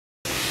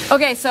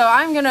Okay, so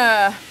I'm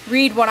gonna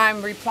read what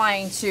I'm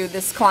replying to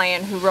this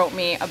client who wrote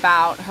me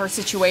about her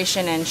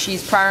situation, and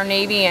she's prior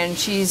Navy, and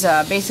she's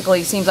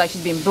basically seems like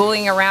she's being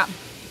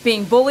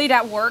being bullied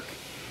at work.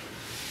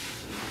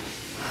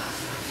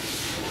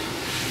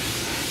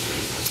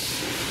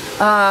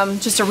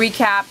 Just to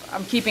recap,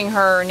 I'm keeping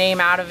her name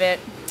out of it.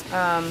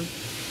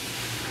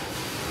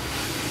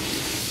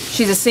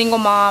 She's a single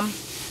mom.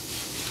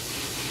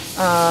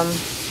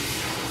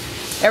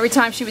 Every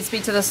time she would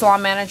speak to the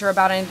salon manager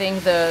about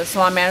anything, the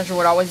salon manager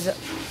would always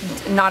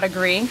not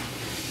agree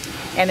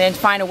and then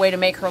find a way to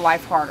make her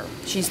life harder.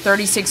 She's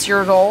 36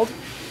 years old.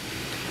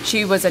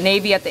 She was in the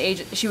Navy at the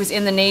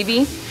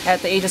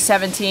age of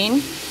 17.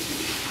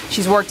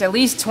 She's worked at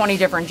least 20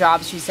 different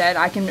jobs, she said.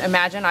 I can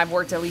imagine I've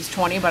worked at least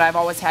 20, but I've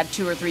always had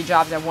 2 or 3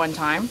 jobs at one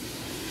time.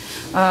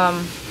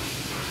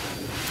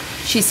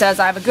 She says,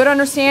 I have a good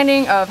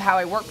understanding of how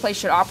a workplace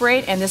should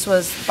operate, and this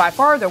was by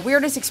far the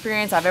weirdest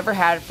experience I've ever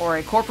had for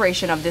a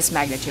corporation of this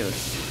magnitude.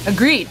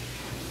 Agreed.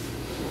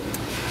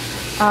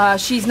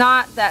 She's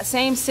not that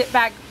same sit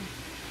back.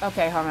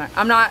 Okay, hold on.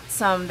 I'm not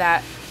some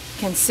that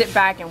can sit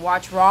back and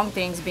watch wrong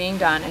things being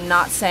done and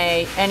not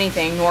say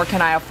anything, nor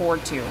can I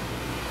afford to.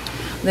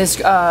 This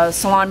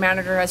salon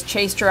manager has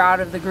chased her out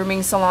of the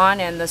grooming salon,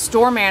 and the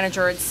store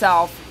manager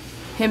itself,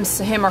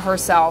 him or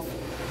herself,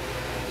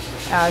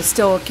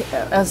 still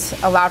has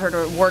allowed her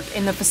to work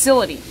in the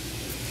facility.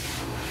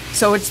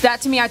 So it's that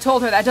to me, I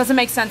told her that doesn't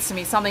make sense to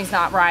me. Something's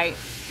not right.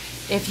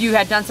 If you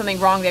had done something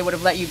wrong, they would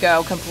have let you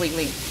go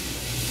completely.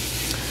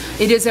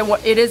 It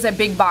is a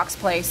big box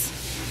place.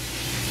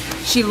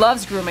 She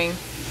loves grooming.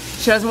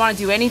 She doesn't want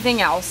to do anything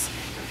else.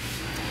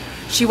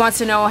 She wants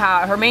to know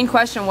how, her main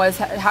question was,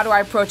 how do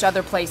I approach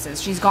other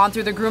places? She's gone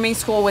through the grooming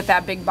school with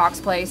that big box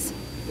place.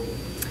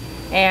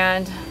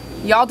 And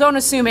y'all don't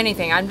assume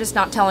anything. I'm just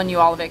not telling you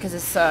all of it because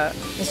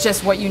it's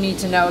just what you need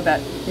to know that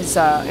is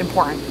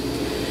important.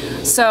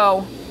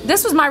 So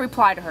this was my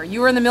reply to her.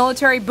 You were in the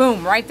military,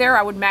 boom, right there,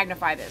 I would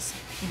magnify this.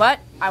 But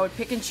I would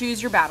pick and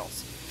choose your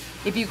battles.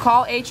 If you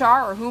call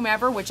HR or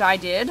whomever, which I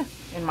did,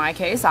 in my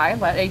case, I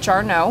let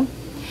HR know,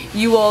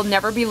 you will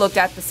never be looked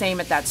at the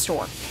same at that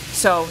store.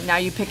 So now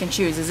you pick and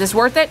choose. Is this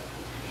worth it?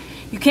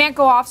 You can't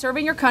go off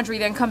serving your country,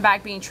 then come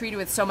back being treated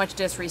with so much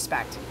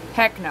disrespect.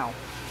 Heck no.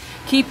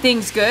 Keep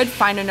things good.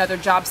 Find another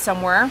job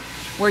somewhere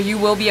where you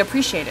will be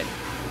appreciated.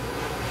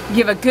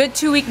 Give a good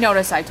 2-week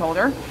notice, I told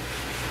her.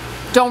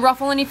 Don't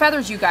ruffle any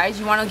feathers, you guys.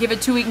 You want to give a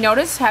 2-week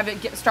notice, have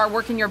it start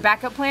working your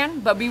backup plan,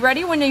 but be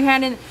ready when you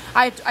hand in.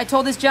 I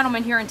told this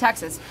gentleman here in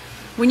Texas,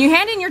 when you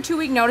hand in your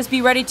 2-week notice,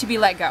 be ready to be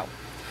let go,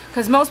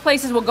 because most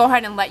places will go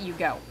ahead and let you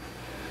go.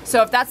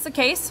 So if that's the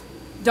case,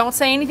 don't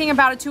say anything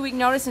about a 2-week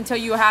notice until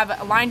you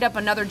have lined up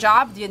another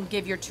job. Then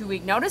give your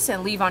 2-week notice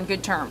and leave on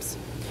good terms.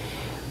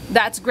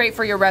 That's great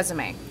for your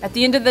resume. At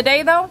the end of the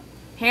day, though,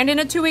 hand in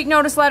a 2-week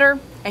notice letter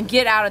and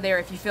get out of there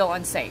if you feel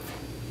unsafe.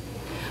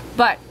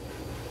 But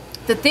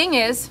the thing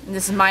is, and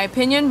this is my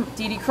opinion,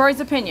 Dee Dee Croy's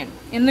opinion,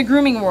 in the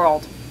grooming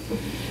world,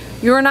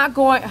 you're not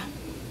going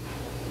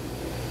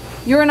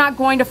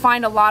to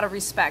find a lot of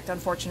respect,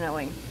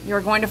 unfortunately.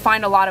 You're going to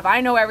find a lot of,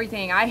 I know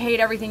everything, I hate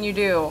everything you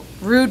do,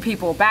 rude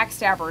people,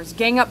 backstabbers,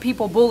 gang up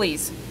people,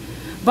 bullies,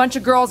 bunch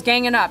of girls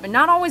ganging up, and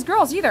not always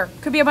girls either.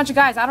 Could be a bunch of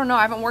guys. I don't know.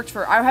 I haven't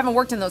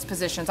worked in those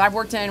positions. I've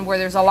worked in where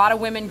there's a lot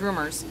of women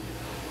groomers,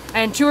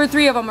 and 2 or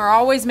 3 of them are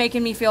always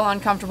making me feel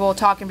uncomfortable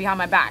talking behind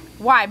my back.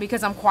 Why?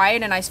 Because I'm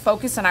quiet and I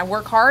focus and I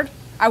work hard.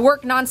 I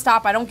work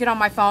nonstop. I don't get on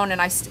my phone, and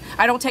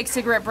I don't take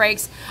cigarette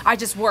breaks. I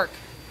just work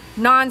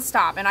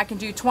non-stop, and I can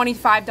do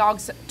 25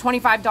 dogs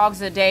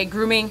a day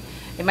grooming.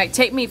 It might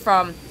take me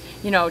from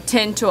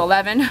 10 to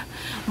 11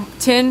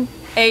 10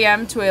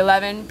 a.m. to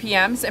 11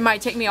 p.m. So it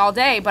might take me all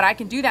day, but I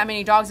can do that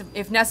many dogs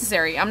if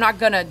necessary. I'm not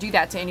gonna do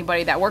that to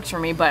anybody that works for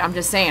me, but I'm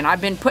just saying, I've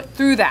been put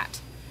through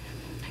that,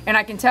 and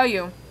I can tell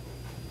you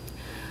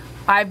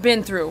I've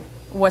been through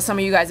what some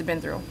of you guys have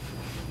been through.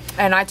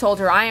 And I told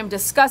her I am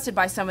disgusted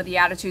by some of the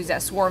attitudes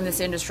that swarm this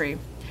industry.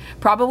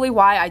 Probably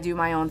why I do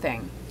my own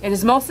thing. It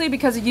is mostly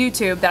because of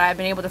YouTube that I've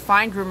been able to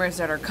find groomers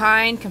that are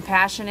kind,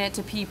 compassionate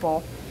to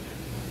people.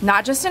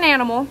 Not just an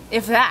animal,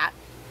 if that,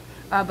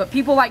 but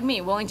people like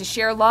me, willing to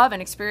share love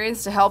and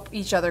experience to help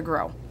each other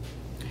grow.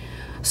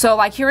 So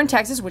like here in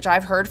Texas, which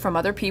I've heard from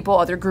other people,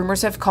 other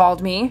groomers have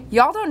called me.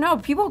 Y'all don't know,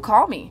 people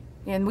call me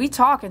and we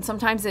talk, and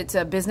sometimes it's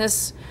a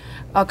business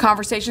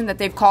conversation that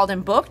they've called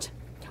and booked,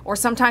 or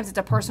sometimes it's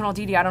a personal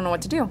DD, I don't know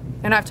what to do.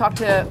 And I've talked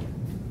to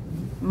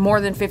more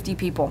than 50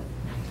 people.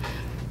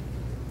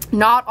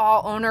 Not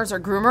all owners are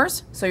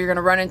groomers, so you're going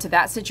to run into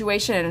that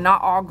situation, and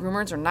not all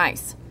groomers are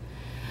nice.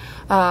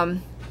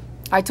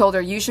 I told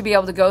her, you should be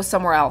able to go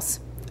somewhere else.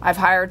 I've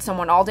hired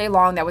someone all day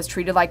long that was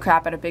treated like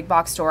crap at a big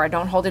box store. I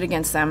don't hold it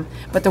against them,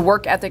 but the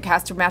work ethic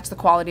has to match the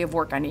quality of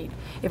work I need.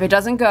 If it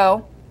doesn't,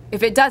 go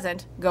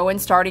in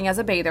starting as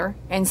a bather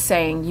and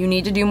saying you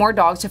need to do more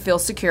dogs to feel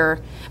secure,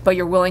 but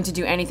you're willing to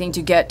do anything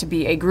to get to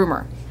be a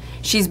groomer.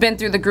 She's been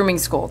through the grooming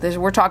school.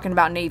 We're talking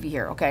about Navy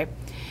here, okay?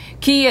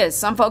 Key is,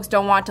 some folks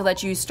don't want to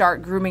let you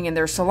start grooming in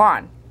their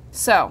salon.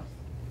 So,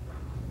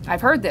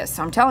 I've heard this,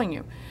 I'm telling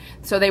you.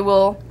 So they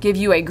will give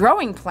you a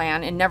growing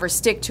plan and never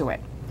stick to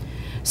it.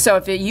 So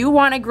if you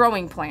want a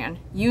growing plan,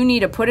 you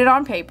need to put it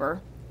on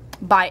paper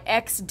by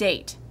X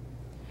date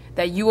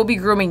that you will be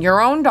grooming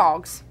your own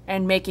dogs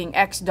and making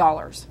X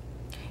dollars,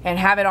 and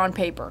have it on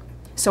paper.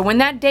 So when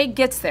that date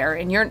gets there,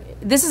 and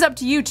this is up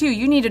to you too,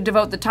 you need to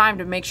devote the time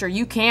to make sure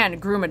you can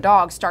groom a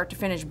dog start to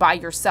finish by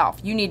yourself.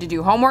 You need to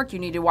do homework, you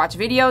need to watch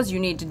videos, you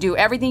need to do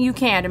everything you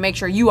can to make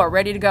sure you are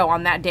ready to go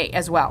on that date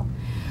as well.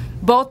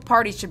 Both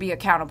parties should be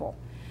accountable.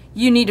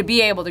 You need to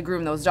be able to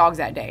groom those dogs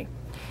that day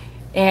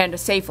and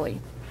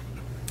safely.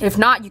 If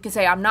not, you can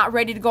say, I'm not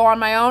ready to go on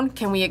my own.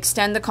 Can we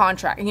extend the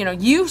contract? You know,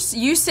 you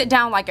sit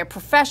down like a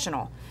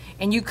professional,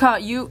 and you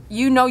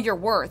know your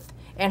worth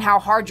and how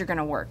hard you're going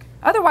to work.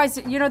 Otherwise,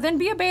 you know, then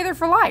be a bather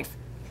for life.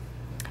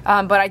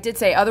 But I did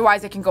say,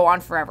 otherwise it can go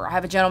on forever. I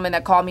have a gentleman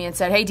that called me and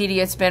said, hey, Dee Dee,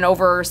 it's been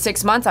over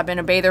 6 months. I've been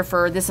a bather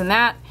for this and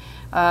that.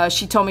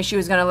 She told me she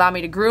was going to allow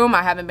me to groom.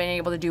 I haven't been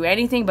able to do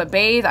anything but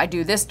bathe. I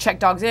do this, check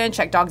dogs in,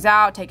 check dogs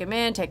out, take them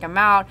in, take them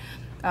out.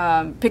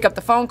 Pick up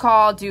the phone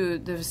call, do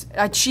this.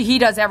 He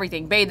does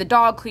everything. Bathe the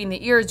dog, clean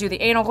the ears, do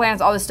the anal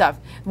glands, all this stuff.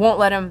 Won't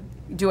let him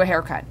do a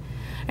haircut.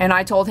 And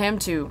I told him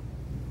to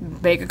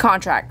make a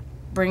contract,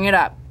 bring it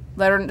up,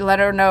 let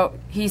her know.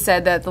 He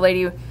said that the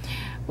lady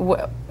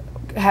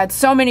had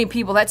so many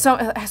people, so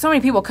many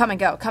people come and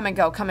go, come and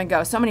go, come and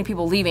go. So many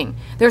people leaving.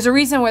 There's a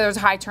reason why there's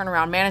a high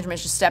turnaround. Management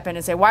should step in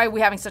and say, why are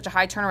we having such a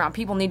high turnaround?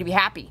 People need to be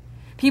happy.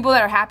 People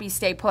that are happy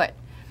stay put.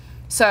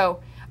 So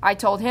I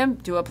told him,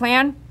 do a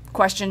plan,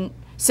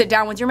 sit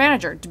down with your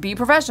manager, to be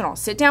professional.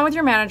 Sit down with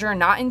your manager,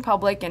 not in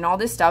public and all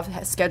this stuff.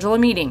 Schedule a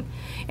meeting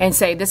and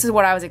say, this is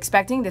what I was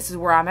expecting. This is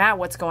where I'm at.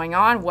 What's going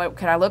on? What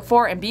can I look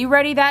for? And be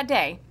ready that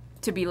day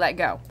to be let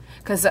go.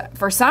 Because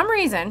for some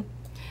reason,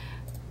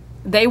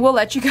 they will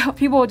let you go.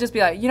 People will just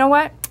be like, you know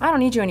what? I don't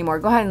need you anymore.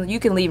 Go ahead and you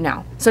can leave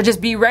now. So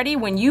just be ready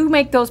when you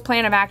make those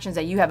plan of actions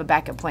that you have a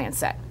backup plan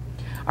set.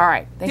 All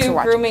right. Thanks for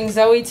watching. Grooming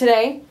Zoe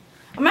today.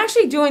 I'm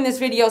actually doing this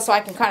video so I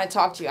can kind of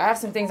talk to you. I have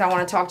some things I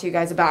want to talk to you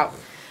guys about.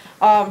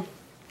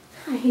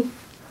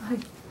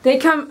 They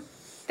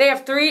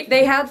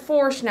had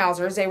 4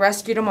 schnauzers. They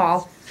rescued them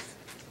all.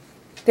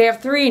 They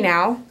have 3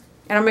 now,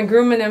 and I've been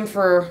grooming them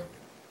for,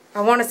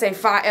 I want to say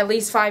at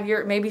least 5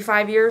 years, maybe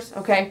 5 years.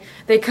 Okay,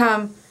 they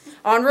come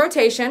on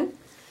rotation.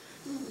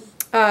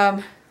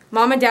 Mom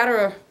and Dad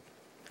are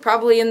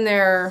probably in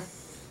their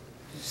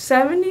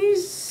 70s,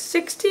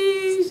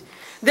 60s.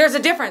 There's a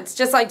difference,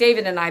 just like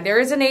David and I. There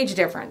is an age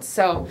difference.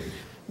 So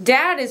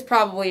Dad is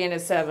probably in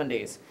his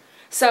 70s.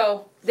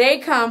 So they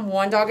come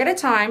 1 dog at a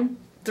time,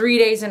 3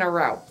 days in a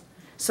row.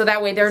 So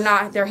that way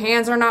their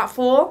hands are not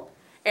full,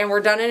 and we're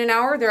done in an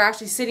hour. They're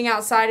actually sitting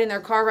outside in their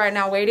car right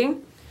now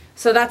waiting.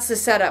 So that's the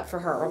setup for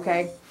her,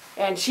 okay?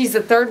 And she's the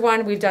 3rd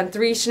one. We've done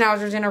 3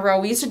 schnauzers in a row.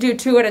 We used to do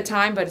 2 at a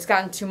time, but it's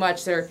gotten too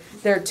much. They're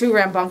too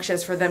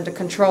rambunctious for them to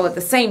control at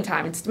the same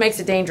time. It makes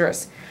it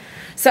dangerous.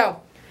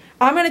 So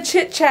I'm going to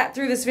chit-chat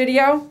through this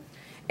video,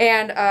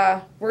 and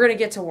we're going to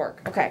get to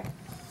work. Okay.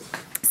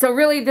 So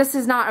really, this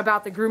is not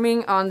about the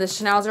grooming on the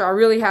Schnauzer. I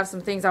really have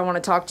some things I want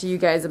to talk to you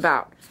guys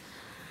about.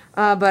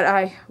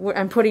 But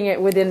I'm putting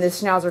it within the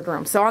Schnauzer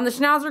groom. So on the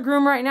Schnauzer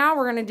groom right now,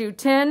 we're going to do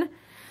 10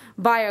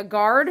 by a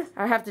guard.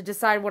 I have to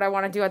decide what I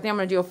want to do. I think I'm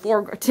going to do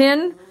a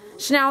 10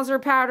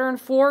 Schnauzer pattern,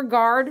 4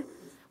 guard.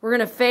 We're going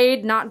to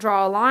fade, not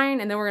draw a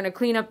line, and then we're going to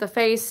clean up the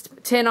face,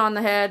 10 on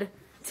the head,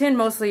 10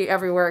 mostly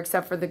everywhere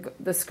except for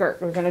the skirt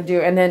we're going to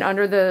do. And then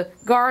under the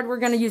guard, we're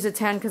going to use a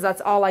 10 because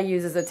that's all I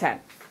use is a 10.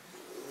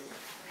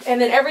 And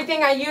then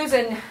everything I use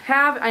and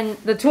have, and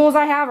the tools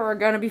I have are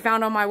going to be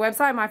found on my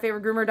website,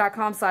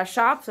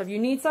 myfavoritegroomer.com/shop. So if you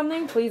need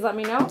something, please let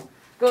me know.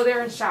 Go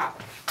there and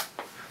shop.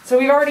 So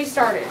we've already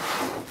started.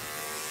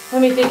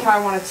 Let me think how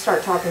I want to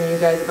start talking to you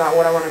guys about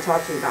what I want to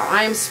talk to you about.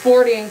 I am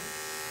sporting,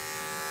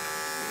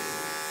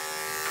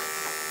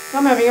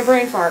 I'm having a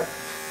brain fart,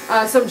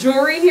 some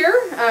jewelry here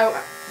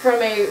from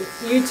a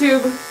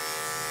YouTube,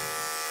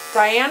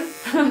 Diane,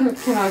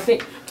 cannot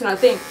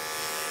think.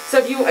 So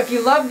if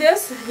you love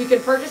this, you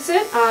can purchase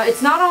it.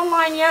 It's not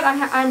online yet.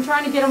 I'm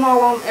trying to get them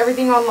all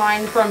everything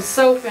online, from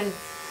soap and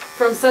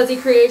from Sudsy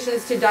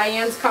Creations to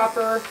Diane's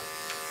Copper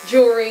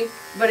jewelry.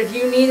 But if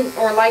you need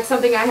or like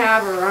something I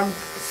have, or I'm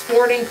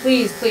sporting,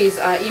 please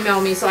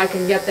email me so I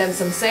can get them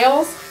some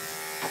sales.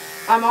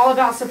 I'm all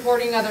about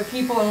supporting other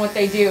people and what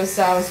they do,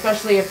 so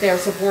especially if they're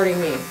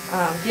supporting me.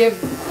 Give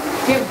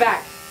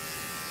back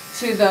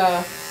to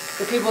the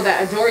people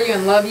that adore you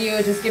and love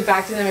you. Just give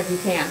back to them if you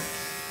can.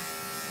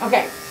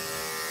 Okay.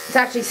 It's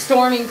actually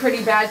storming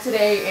pretty bad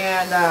today,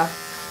 and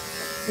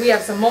we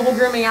have some mobile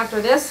grooming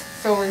after this.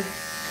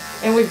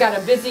 And we've got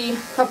a busy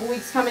couple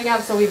weeks coming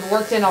up, so we've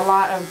worked in a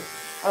lot of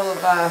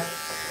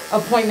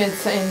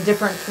appointments in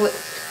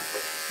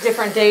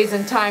different days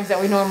and times that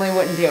we normally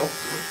wouldn't do.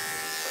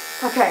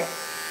 Okay.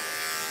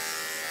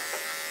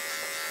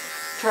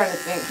 Trying to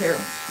think here.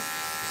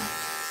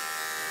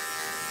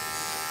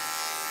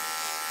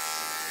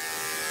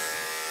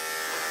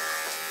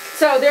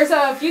 So there's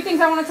a few things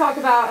I want to talk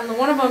about, and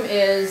one of them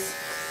is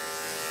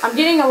I'm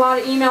getting a lot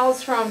of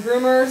emails from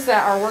groomers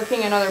that are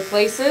working in other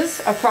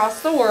places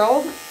across the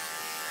world,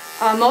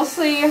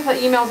 Mostly the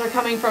emails are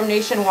coming from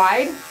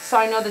nationwide, so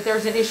I know that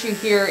there's an issue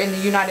here in the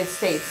United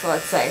States,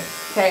 let's say.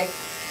 Okay.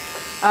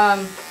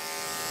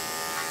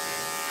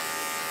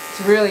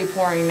 It's really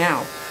pouring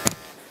now.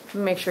 Let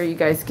me make sure you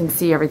guys can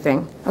see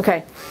everything.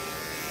 Okay.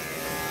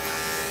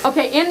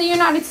 Okay, in the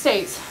United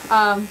States,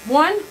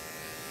 one,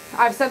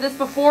 I've said this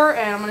before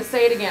and I'm going to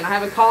say it again. I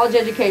have a college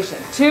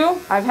education. Two,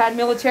 I've had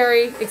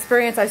military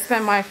experience. I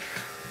spent my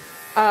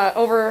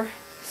over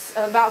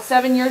about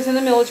 7 years in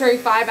the military,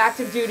 5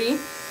 active duty.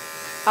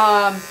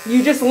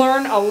 You just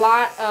learn a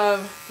lot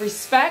of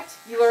respect.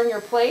 You learn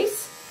your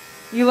place.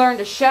 You learn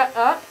to shut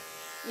up.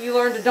 You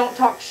learn to don't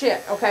talk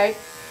shit, okay?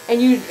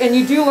 And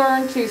you do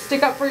learn to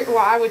stick up for, well,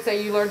 I would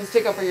say you learn to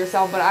stick up for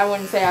yourself, but I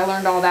wouldn't say I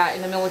learned all that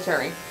in the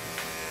military.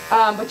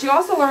 But you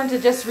also learn to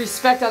just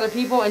respect other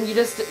people, and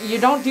you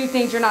don't do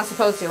things you're not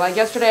supposed to. Like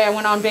yesterday I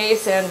went on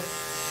base, and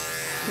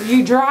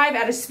you drive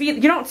at a speed,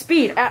 you don't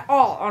speed at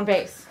all on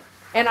base.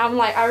 And I'm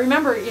like, I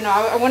remember, you know,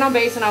 I went on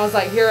base and I was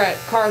like here at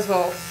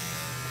Carsville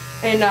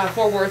in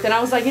Fort Worth, and I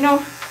was like, you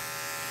know,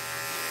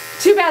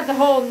 too bad the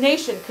whole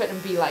nation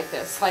couldn't be like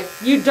this. Like,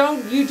 you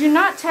do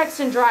not text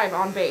and drive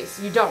on base.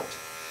 You don't.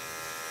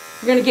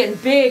 You're gonna get in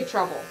big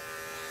trouble.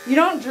 You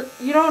don't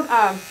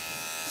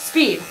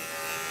speed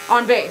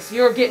on base.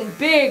 You're getting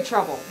big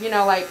trouble. You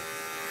know, like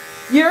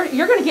you're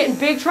gonna get in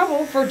big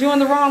trouble for doing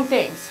the wrong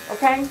things.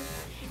 Okay,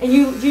 and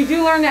you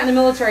do learn that in the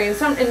military. And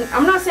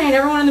I'm not saying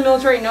everyone in the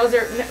military knows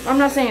I'm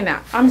not saying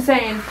that. I'm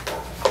saying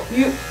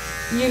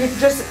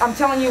I'm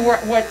telling you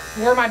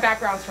where my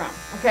background's from.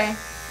 Okay.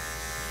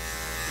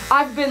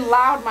 I've been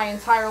loud my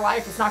entire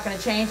life. It's not going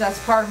to change. That's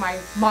part of my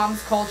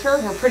mom's culture.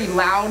 We're pretty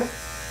loud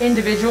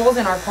individuals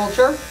in our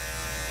culture.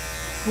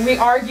 We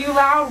argue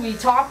loud, we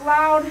talk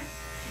loud,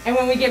 and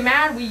when we get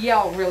mad, we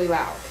yell really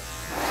loud.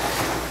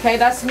 Okay,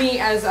 that's me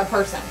as a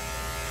person.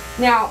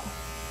 Now,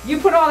 you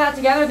put all that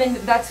together,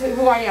 then that's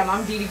who I am.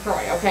 I'm Dee Dee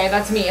Croy, okay?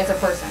 That's me as a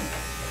person.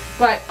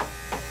 But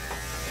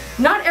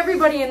not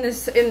everybody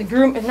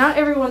not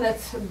everyone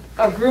that's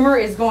a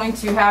groomer is going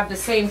to have the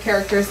same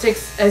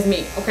characteristics as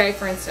me, okay,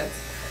 for instance.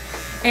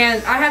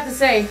 And I have to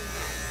say,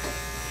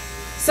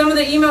 some of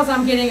the emails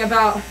I'm getting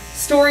about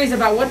stories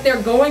about what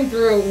they're going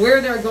through,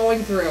 where they're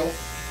going through,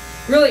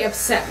 really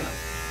upset me.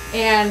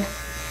 And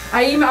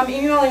I'm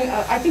emailing,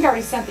 I think I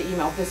already sent the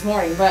email this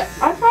morning, but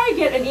I probably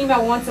get an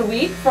email once a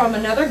week from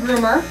another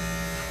groomer,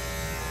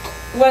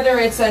 whether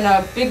it's in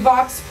a big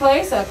box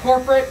place, a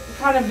corporate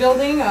kind of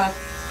building,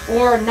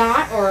 or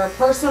not, or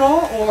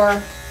personal,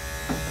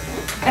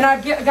 and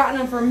I've gotten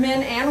them for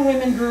men and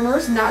women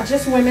groomers, not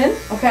just women,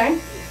 okay?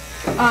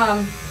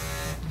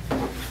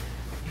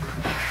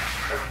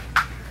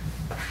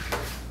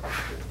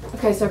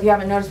 Okay, so if you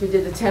haven't noticed, we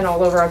did the 10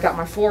 all over. I've got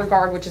my floor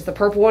guard, which is the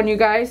purple one, you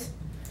guys.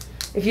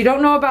 If you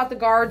don't know about the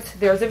guards,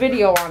 there's a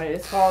video on it.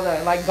 It's called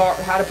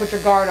how to put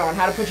your guard on,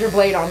 how to put your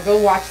blade on.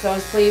 Go watch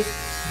those, please.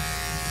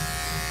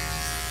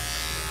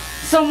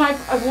 So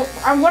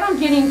what I'm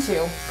getting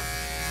to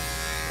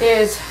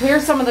is,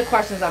 here's some of the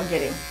questions I'm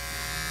getting.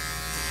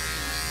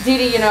 Dee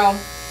Dee, you know,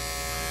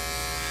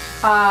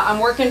 I'm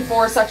working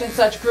for such and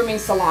such grooming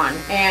salon,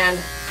 and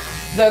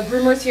the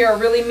groomers here are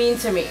really mean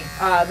to me.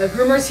 The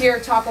groomers here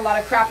talk a lot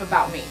of crap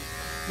about me.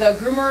 The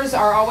groomers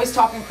are always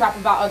talking crap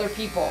about other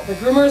people. The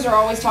groomers are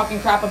always talking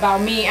crap about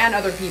me and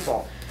other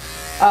people.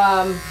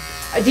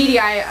 Dee Dee,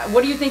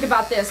 what do you think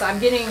about this? I'm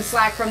getting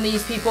slack from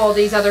these people,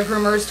 these other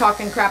groomers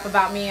talking crap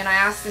about me, and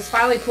I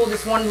finally pulled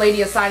this one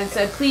lady aside and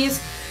said,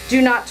 please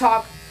do not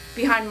talk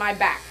behind my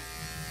back.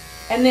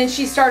 And then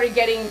she started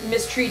getting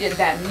mistreated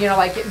then, you know,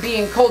 like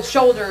being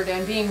cold-shouldered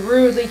and being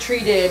rudely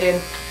treated,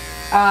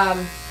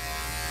 and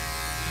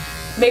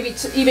maybe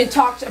even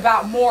talked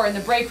about more in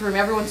the break room.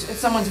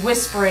 Someone's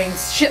whispering,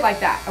 shit like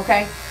that,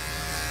 okay?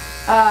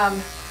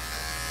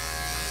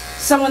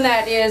 Someone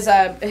that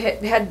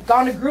had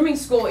gone to grooming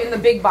school in the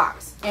big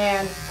box,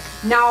 and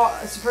now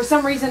for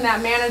some reason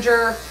that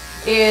manager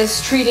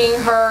is treating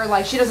her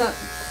like she doesn't.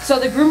 So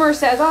the groomer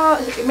says, oh,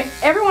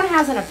 everyone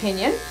has an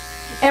opinion.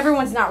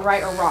 Everyone's not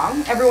right or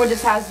wrong. Everyone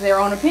just has their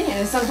own opinion.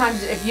 And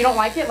sometimes if you don't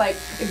like it, like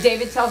if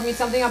David tells me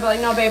something, I'll be like,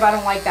 no, babe, I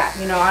don't like that.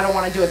 You know, I don't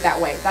want to do it that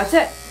way. That's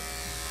it.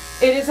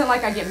 It isn't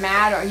like I get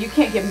mad, or you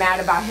can't get mad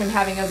about him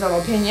having his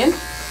own opinion.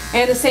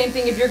 And the same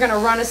thing if you're going to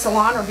run a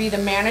salon or be the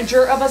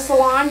manager of a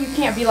salon, you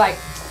can't be like,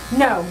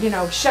 no, you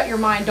know, shut your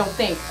mind, don't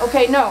think.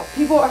 Okay, no,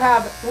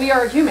 we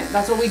are human.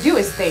 That's what we do,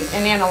 is think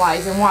and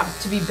analyze and want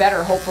to be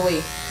better,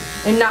 hopefully,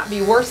 and not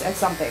be worse at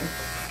something.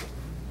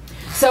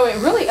 So it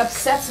really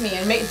upsets me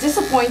and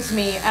disappoints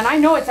me, and I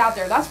know it's out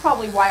there. That's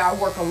probably why I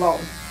work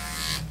alone.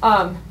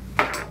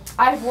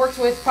 I've worked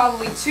with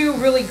probably 2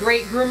 really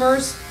great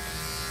groomers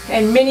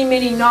and many,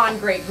 many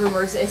non-great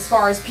groomers as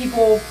far as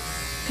people,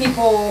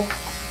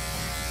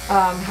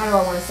 how do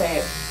I want to say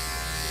it?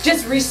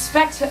 Just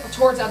respect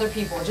towards other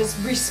people, just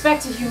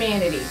respect to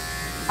humanity.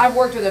 I've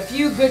worked with a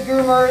few good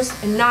groomers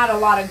and not a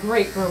lot of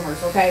great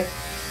groomers, okay?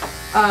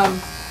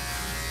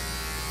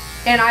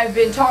 And I've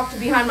been talked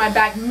behind my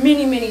back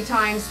many, many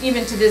times.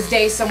 Even to this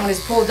day, someone has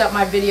pulled up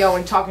my video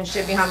and talking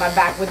shit behind my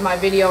back with my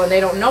video, and they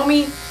don't know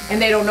me,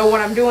 and they don't know what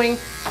I'm doing.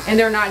 and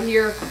they're not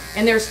here,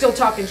 and they're still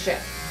talking shit.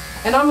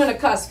 And I'm gonna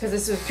cuss because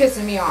this is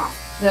pissing me off.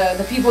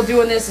 The people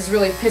doing this is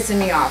really pissing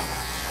me off,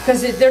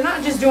 because they're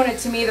not just doing it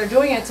to me, they're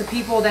doing it to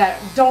people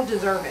that don't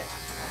deserve it.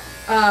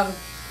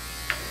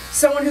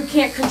 Someone who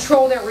can't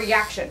control their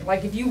reaction.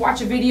 Like if you watch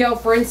a video,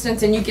 for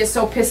instance, and you get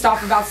so pissed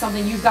off about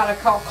something, you've got to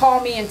call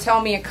me and tell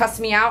me and cuss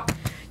me out.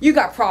 You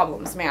got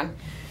problems, man.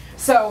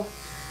 So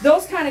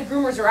those kind of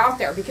groomers are out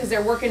there because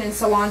they're working in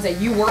salons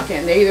that you work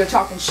in. They're either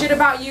talking shit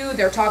about you,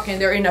 they're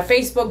in a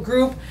Facebook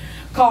group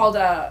called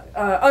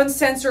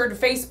Uncensored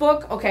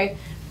Facebook. Okay,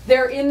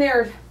 they're in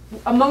there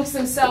amongst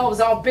themselves,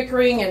 all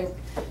bickering and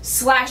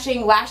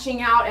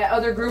lashing out at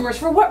other groomers.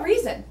 For what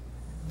reason?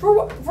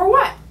 For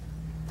what?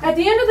 At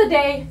the end of the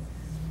day,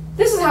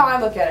 this is how I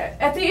look at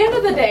it. At the end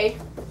of the day,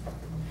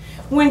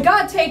 when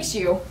God takes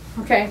you,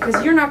 okay,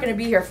 because you're not going to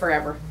be here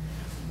forever,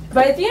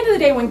 but at the end of the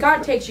day, when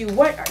God takes you,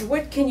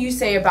 what can you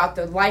say about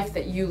the life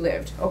that you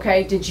lived?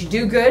 Okay, did you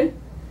do good?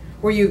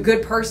 Were you a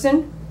good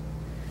person?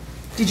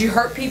 Did you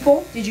hurt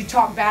people? Did you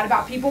talk bad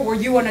about people? Were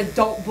you an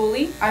adult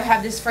bully? I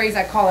have this phrase,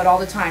 I call it all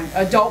the time,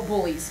 adult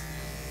bullies.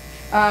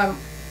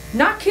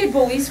 Not kid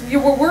bullies.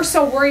 We're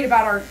so worried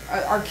about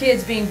our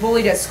kids being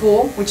bullied at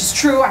school, which is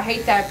true. I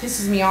hate that. It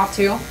pisses me off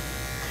too.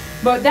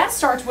 But that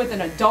starts with an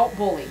adult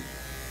bully.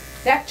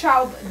 That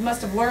child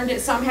must have learned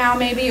it somehow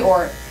maybe,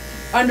 or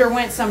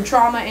underwent some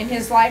trauma in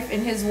his life,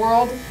 in his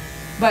world.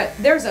 But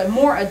there's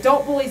more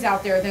adult bullies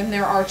out there than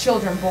there are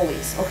children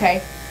bullies,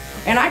 okay?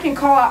 And I can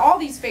call out all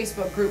these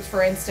Facebook groups,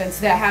 for instance,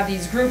 that have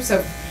these groups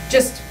of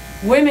just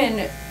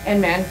women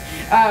and men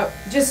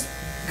just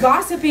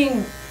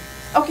gossiping.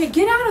 Okay,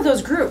 get out of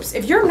those groups.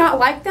 If you're not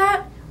like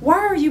that, why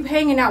are you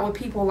hanging out with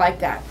people like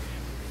that?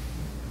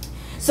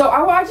 So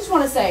I just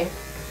want to say,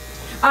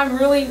 I'm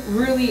really,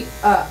 really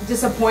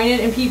disappointed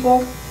in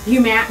people,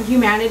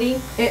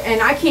 humanity,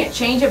 and I can't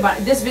change it,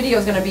 but this video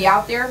is going to be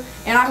out there,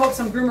 and I hope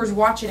some groomers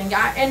watch it.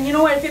 And you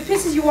know what? If it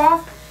pisses you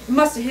off, it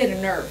must have hit a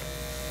nerve.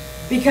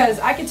 Because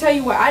I can tell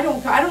you what, I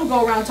don't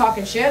go around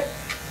talking shit.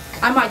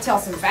 I might tell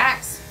some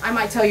facts. I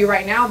might tell you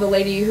right now, the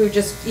lady who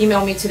just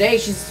emailed me today,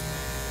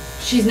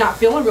 she's not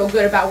feeling real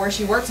good about where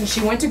she works, and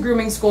she went to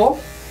grooming school,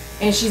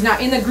 and she's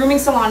not in the grooming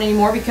salon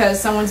anymore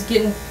because someone's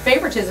getting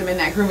favoritism in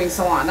that grooming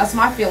salon. That's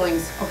my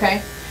feelings,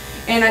 okay?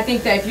 And I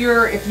think that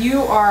if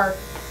you are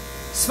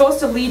supposed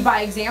to lead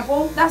by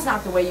example, that's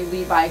not the way you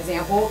lead by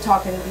example,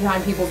 talking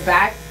behind people's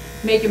back,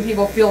 making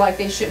people feel like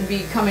they shouldn't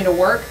be coming to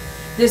work.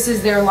 This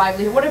is their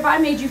livelihood. What if I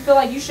made you feel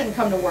like you shouldn't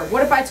come to work?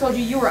 What if I told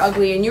you you were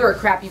ugly and you were a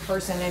crappy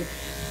person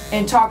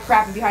and talked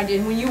crappy behind you,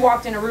 and when you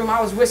walked in a room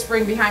I was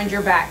whispering behind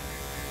your back?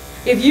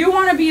 If you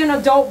want to be an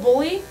adult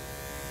bully,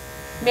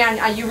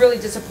 man, you really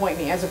disappoint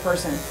me as a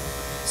person.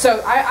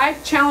 So I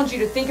challenge you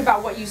to think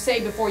about what you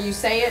say before you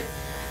say it.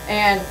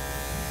 And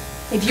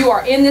if you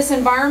are in this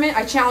environment,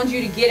 I challenge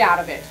you to get out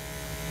of it.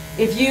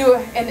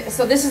 And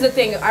so this is the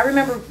thing. I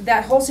remember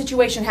that whole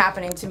situation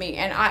happening to me,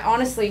 and I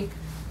honestly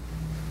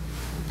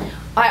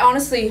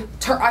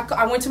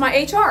went to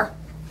my HR,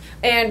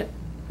 and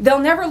they'll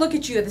never look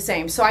at you the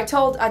same. So I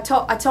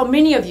tell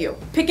many of you,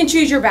 pick and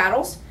choose your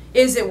battles.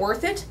 Is it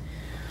worth it?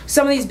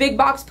 Some of these big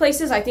box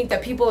places, I think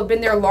that people have been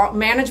there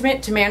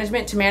management to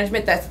management to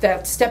management. That's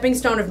that stepping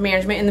stone of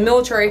management. In the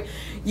military,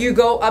 you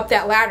go up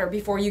that ladder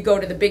before you go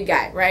to the big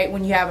guy, right?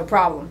 When you have a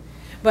problem.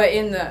 But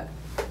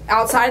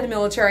outside of the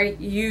military,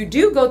 you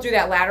do go through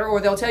that ladder, or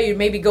they'll tell you to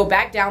maybe go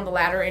back down the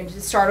ladder and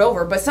start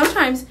over. But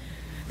sometimes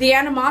the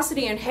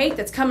animosity and hate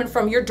that's coming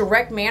from your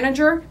direct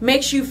manager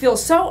makes you feel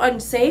so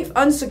unsafe,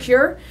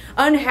 unsecure,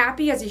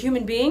 unhappy as a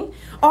human being,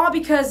 all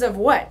because of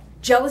what?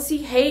 Jealousy,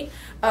 hate.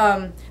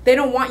 They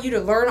don't want you to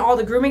learn all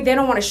the grooming. They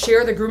don't want to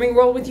share the grooming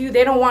world with you.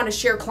 They don't want to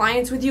share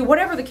clients with you,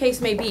 whatever the case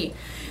may be.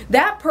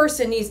 That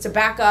person needs to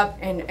back up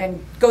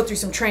and go through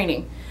some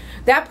training.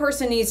 That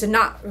person needs to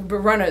not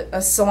run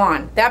a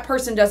salon. That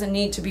person doesn't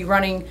need to be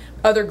running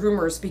other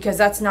groomers, because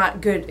that's not a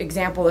good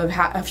example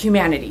of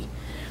humanity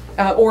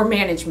or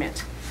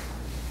management.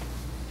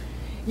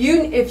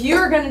 If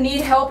you're going to need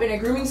help in a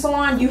grooming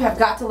salon, you have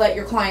got to let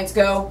your clients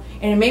go.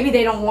 And maybe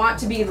they don't want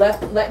to be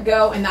let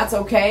go, and that's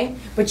okay.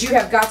 But you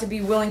have got to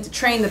be willing to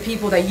train the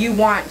people that you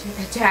want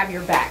to have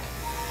your back.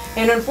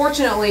 And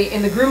unfortunately,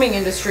 in the grooming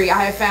industry,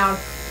 I have found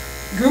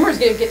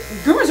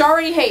groomers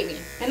already hate me.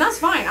 And that's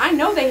fine. I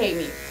know they hate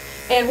me.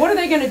 And what are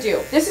they going to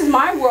do? This is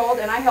my world,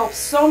 and I help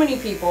so many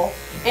people.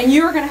 And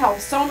you're going to help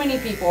so many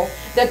people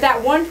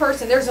that one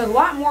person, there's a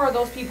lot more of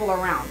those people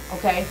around,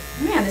 okay?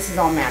 Man, this is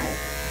all matted.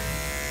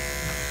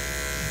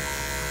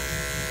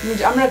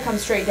 I'm going to come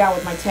straight down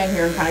with my 10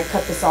 here and kind of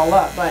cut this all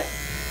up, but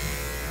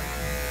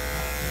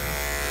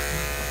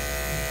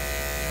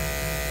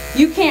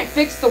you can't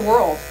fix the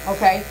world,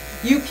 okay?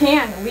 You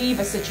can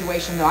leave a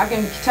situation, though. I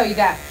can tell you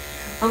that.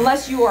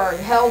 Unless you are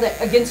held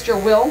against your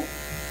will,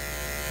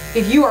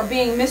 if you are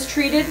being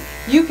mistreated,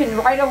 you can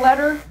write a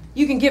letter.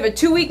 You can give a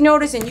 2-week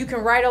notice, and you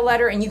can write a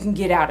letter, and you can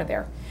get out of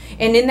there.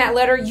 And in that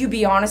letter, you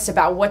be honest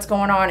about what's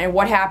going on and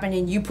what happened,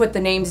 and you put the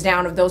names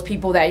down of those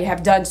people that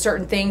have done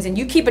certain things, and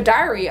you keep a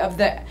diary of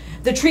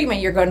the treatment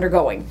you're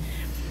undergoing.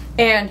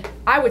 And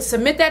I would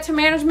submit that to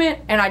management,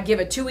 and I'd give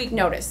a 2-week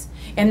notice.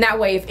 And that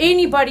way, if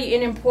anybody,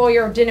 an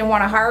employer, didn't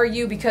want to hire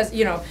you because,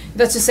 you know,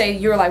 let's just say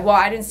you're like, well,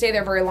 I didn't stay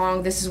there very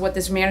long. This is what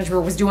this manager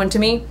was doing to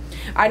me.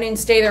 I didn't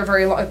stay there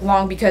very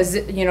long because,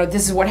 you know,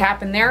 this is what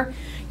happened there.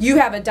 You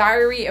have a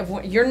diary of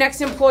what your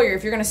next employer,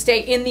 if you're going to stay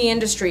in the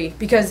industry,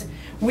 because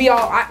we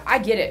all, I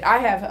get it. I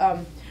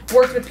have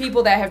worked with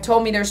people that have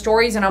told me their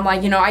stories, and I'm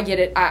like, you know, I get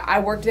it. I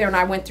worked there and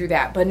I went through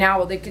that. But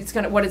now what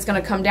it's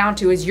gonna come down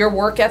to is your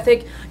work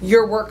ethic,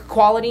 your work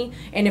quality,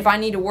 and if I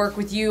need to work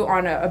with you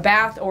on a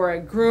bath or a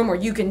groom, or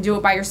you can do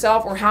it by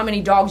yourself, or how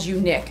many dogs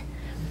you nick.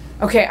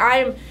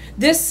 Okay,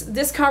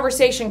 this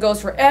conversation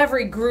goes for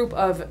every group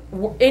of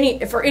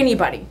for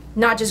anybody,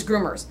 not just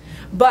groomers.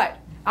 But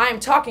I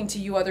am talking to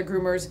you other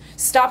groomers.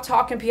 Stop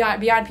talking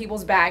behind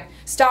people's back.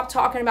 Stop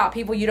talking about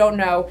people you don't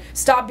know.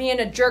 Stop being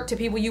a jerk to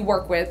people you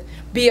work with.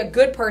 Be a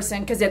good person,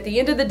 because at the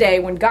end of the day,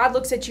 when God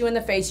looks at you in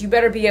the face, you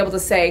better be able to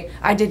say,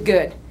 I did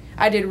good.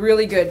 I did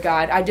really good,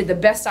 God. I did the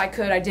best I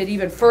could. I did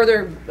even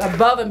further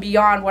above and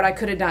beyond what I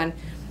could have done.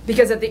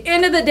 Because at the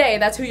end of the day,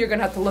 that's who you're going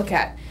to have to look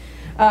at.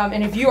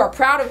 And if you are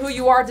proud of who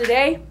you are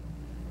today,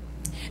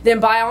 then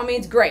by all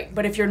means, great.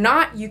 But if you're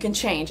not, you can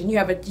change. And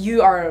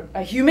you are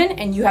a human,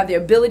 and you have the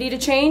ability to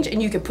change,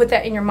 and you can put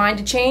that in your mind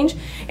to change.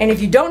 And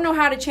if you don't know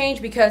how to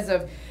change because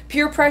of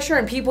peer pressure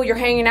and people you're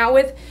hanging out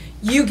with,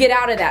 you get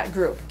out of that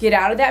group. Get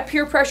out of that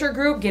peer pressure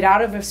group. Get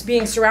out of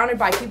being surrounded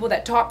by people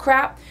that talk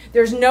crap.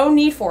 There's no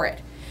need for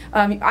it.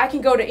 I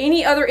can go to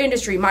any other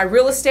industry, my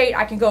real estate,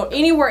 I can go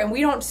anywhere, and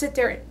we don't sit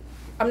there.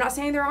 I'm not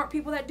saying there aren't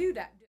people that do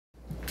that.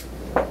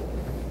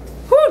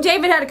 Whew,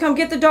 David had to come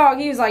get the dog.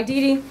 He was like,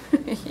 Dee Dee.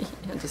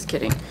 I'm just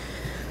kidding.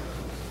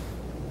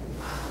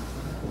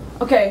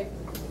 Okay.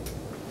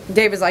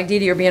 David's like, Dee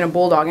Dee, you're being a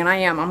bulldog, and I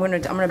am. I'm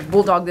gonna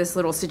bulldog this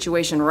little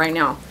situation right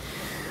now.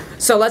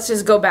 So let's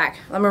just go back.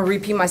 I'm gonna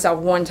repeat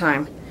myself one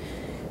time.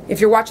 If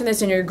you're watching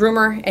this and you're a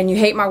groomer and you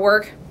hate my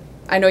work,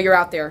 I know you're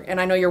out there, and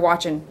I know you're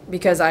watching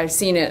because I've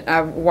seen it.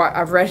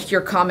 I've read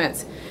your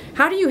comments.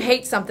 How do you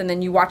hate something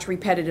that you watch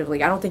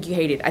repetitively? I don't think you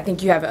hate it. I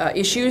think you have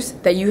issues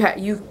that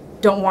you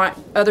don't want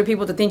other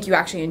people to think you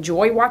actually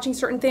enjoy watching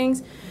certain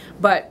things.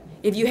 But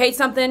if you hate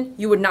something,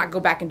 you would not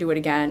go back and do it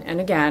again and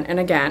again and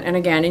again and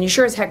again, and you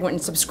sure as heck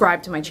wouldn't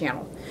subscribe to my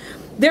channel.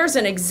 There's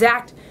an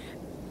exact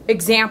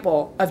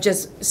example of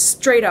just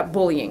straight up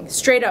bullying,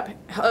 straight up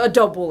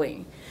adult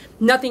bullying.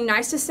 Nothing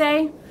nice to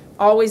say,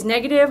 always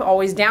negative,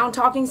 always down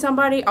talking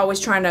somebody, always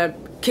trying to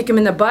kick them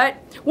in the butt.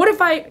 What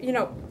if I, you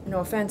know,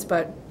 no offense,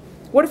 but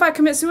what if I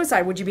commit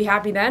suicide? Would you be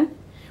happy then?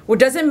 Well,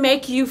 does it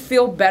make you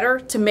feel better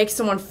to make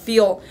someone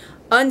feel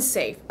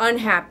unsafe,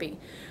 unhappy?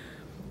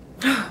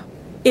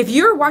 If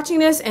you're watching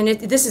this and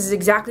this is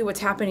exactly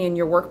what's happening in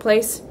your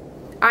workplace,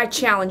 I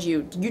challenge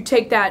you. You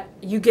take that,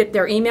 you get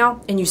their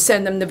email, and you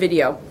send them the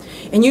video.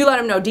 And you let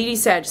them know, Dee Dee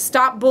said,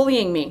 stop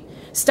bullying me.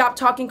 Stop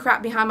talking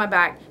crap behind my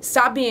back.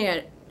 Stop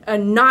being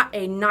not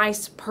a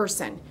nice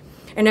person.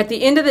 And at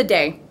the end of the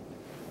day,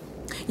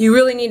 you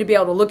really need to be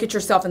able to look at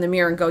yourself in the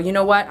mirror and go, you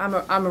know what,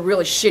 I'm a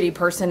really shitty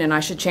person and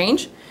I should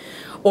change.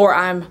 Or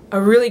I'm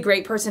a really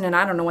great person and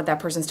I don't know what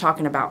that person's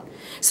talking about.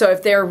 So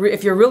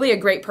if you're really a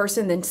great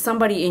person, then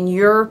somebody in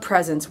your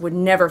presence would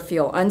never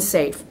feel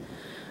unsafe,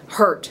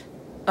 hurt,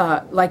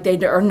 like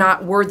they are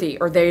not worthy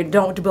or they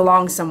don't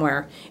belong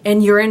somewhere,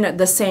 and you're in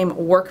the same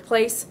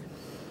workplace.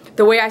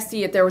 The way I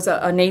see it, there was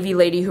a Navy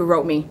lady who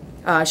wrote me.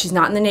 She's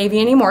not in the Navy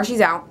anymore,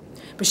 she's out,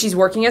 but she's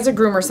working as a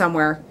groomer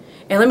somewhere.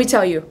 And let me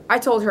tell you, I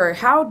told her,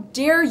 how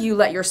dare you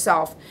let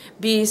yourself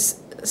be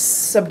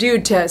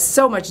subdued to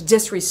so much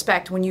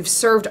disrespect when you've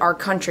served our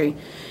country.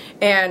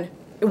 And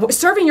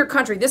serving your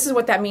country, this is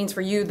what that means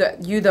for you,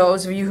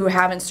 those of you who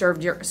haven't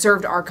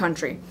served our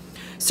country.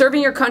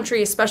 Serving your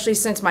country, especially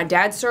since my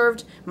dad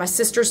served, my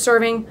sister's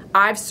serving,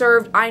 I've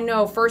served, I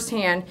know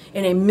firsthand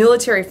in a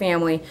military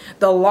family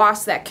the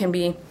loss that can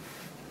be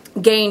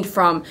gained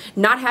from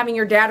not having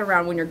your dad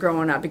around when you're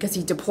growing up because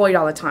he deployed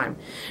all the time,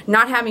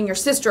 not having your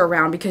sister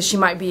around because she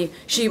might be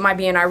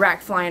in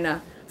Iraq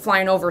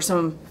flying over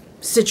some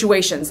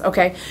situations.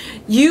 Okay,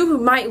 you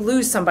might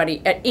lose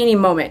somebody at any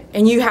moment,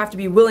 and you have to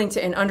be willing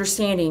to and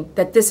understanding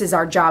that this is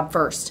our job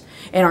first,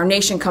 and our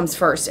nation comes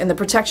first, and the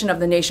protection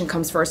of the nation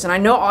comes first. And I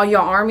know all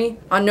y'all Army,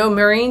 I know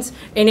Marines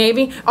and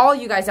Navy, all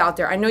you guys out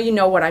there, I know you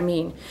know what I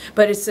mean,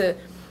 but it's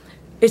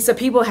the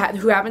people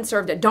who haven't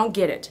served that don't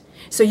get it.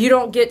 So you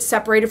don't get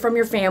separated from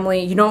your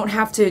family. You don't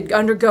have to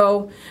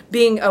undergo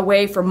being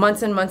away for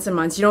months and months and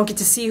months. You don't get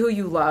to see who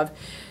you love.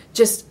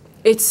 Just,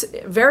 it's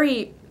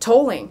very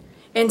tolling.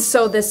 And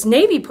so this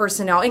Navy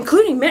personnel,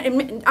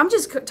 including, I'm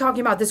just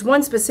talking about this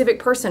one specific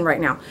person right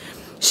now.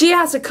 She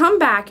has to come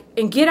back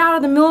and get out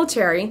of the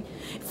military,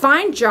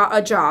 find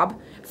a job,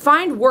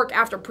 find work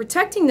after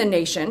protecting the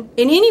nation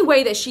in any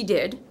way that she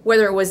did,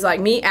 whether it was like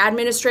me,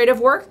 administrative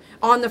work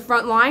on the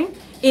front line,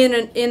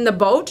 in the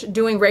boat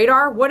doing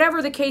radar,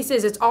 whatever the case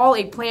is, it's all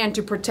a plan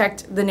to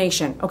protect the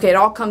nation. Okay, it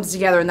all comes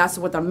together, and that's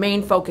what the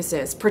main focus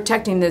is,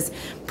 protecting this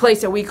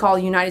place that we call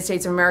the United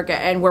States of America,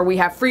 and where we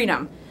have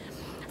freedom.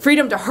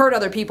 Freedom to hurt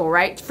other people,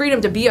 right? Freedom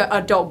to be an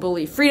adult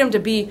bully, freedom to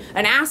be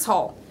an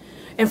asshole.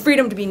 and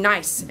freedom to be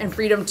nice, and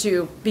freedom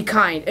to be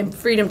kind, and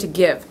freedom to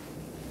give.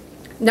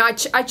 Now,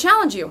 I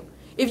challenge you.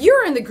 If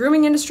you're in the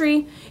grooming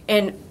industry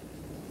and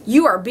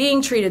you are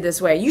being treated this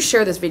way, you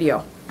share this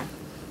video.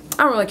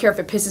 I don't really care if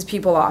it pisses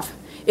people off.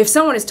 If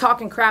someone is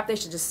talking crap, they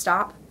should just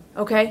stop,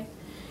 okay?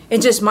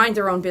 And just mind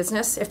their own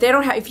business. If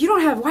you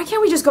don't have, why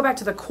can't we just go back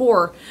to the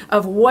core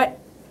of what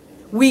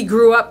we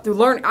grew up through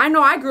learning? I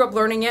know I grew up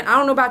learning it. I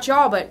don't know about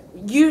y'all, but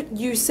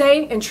you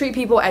say and treat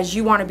people as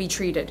you want to be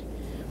treated.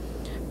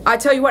 I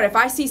tell you what, if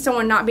I see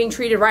someone not being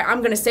treated right,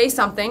 I'm going to say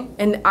something,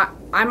 and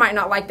I might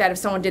not like that if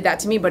someone did that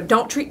to me, but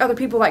don't treat other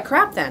people like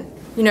crap then,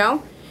 you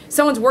know?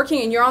 Someone's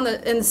working and you're on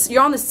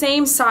the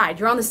same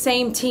side, you're on the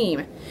same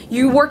team.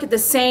 You work at the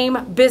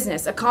same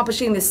business,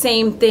 accomplishing the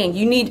same thing.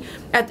 You need,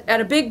 at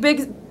a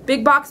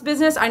big box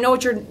business, I know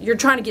what you're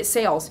trying to get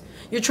sales.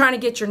 You're trying to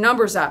get your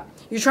numbers up.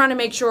 You're trying to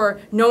make sure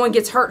no one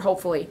gets hurt,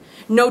 hopefully.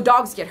 No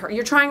dogs get hurt.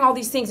 You're trying all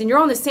these things, and you're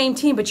on the same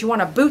team, but you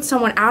want to boot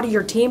someone out of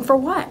your team for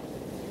what?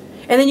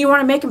 And then you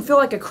want to make them feel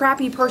like a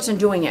crappy person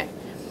doing it.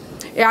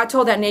 Yeah, I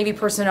told that Navy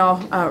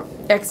personnel,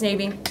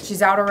 ex-Navy,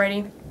 she's out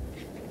already.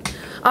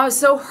 I was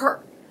so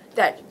hurt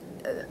that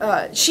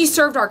she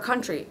served our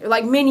country,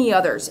 like many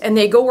others, and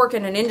they go work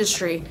in an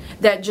industry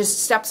that just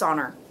steps on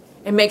her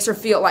and makes her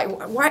feel like,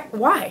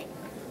 why?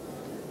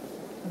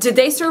 Did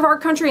they serve our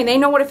country and they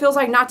know what it feels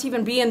like not to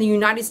even be in the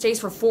United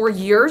States for 4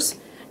 years,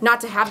 not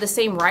to have the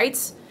same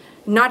rights,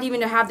 not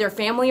even to have their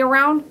family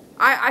around?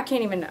 I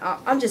can't even,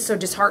 I'm just so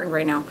disheartened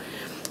right now.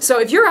 So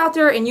if you're out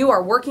there and you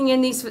are working in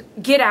these,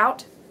 get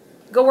out,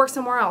 go work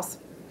somewhere else.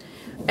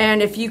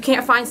 And if you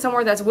can't find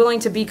somewhere that's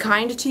willing to be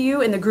kind to you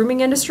in the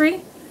grooming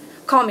industry,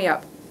 call me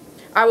up.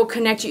 I will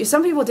connect you.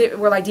 Some people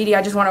were like, Dee Dee,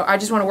 I just want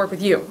to work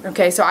with you.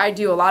 Okay, so I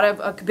do a lot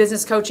of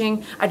business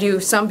coaching. I do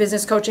some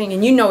business coaching,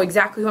 and you know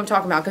exactly who I'm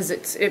talking about, because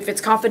if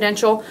it's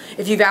confidential,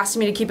 if you've asked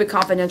me to keep it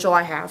confidential,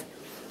 I have.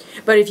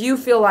 But if you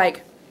feel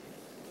like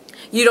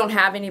you don't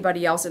have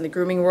anybody else in the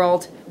grooming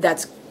world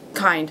that's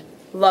kind,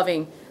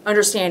 loving,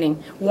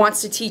 understanding,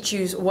 wants to teach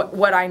you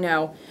what I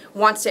know,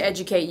 wants to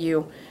educate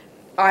you,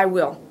 I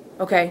will.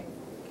 Okay,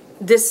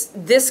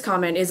 this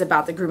comment is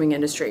about the grooming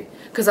industry,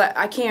 because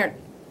I can't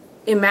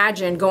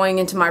imagine going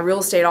into my real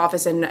estate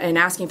office and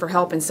asking for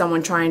help and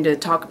someone trying to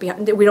talk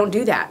behind. We don't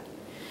do that.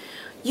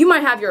 You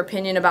might have your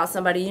opinion about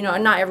somebody, you know,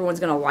 and not everyone's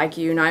going to like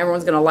you. Not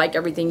everyone's going to like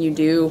everything you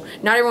do.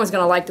 Not everyone's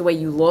going to like the way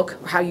you look,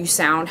 how you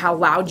sound, how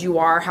loud you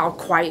are, how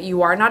quiet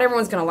you are. Not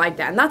everyone's going to like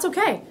that, and that's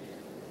okay.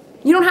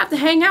 You don't have to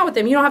hang out with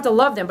them. You don't have to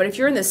love them. But if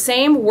you're in the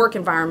same work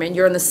environment,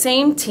 you're in the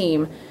same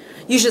team,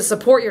 you should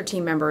support your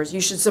team members.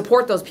 You should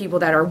support those people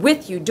that are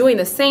with you doing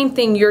the same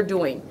thing you're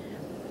doing.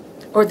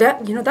 Or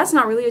that, you know, that's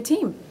not really a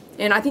team.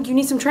 And I think you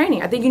need some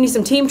training. I think you need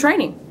some team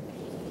training.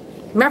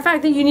 Matter of fact, I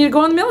think you need to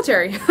go in the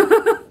military.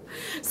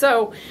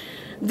 So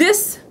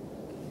this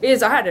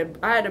is, I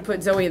had to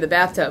put Zoe in the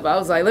bathtub. I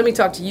was like, let me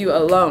talk to you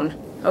alone.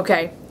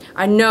 Okay,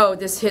 I know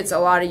this hits a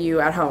lot of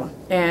you at home,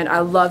 and I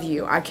love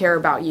you. I care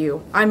about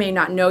you. I may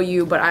not know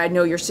you, but I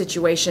know your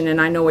situation, and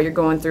I know what you're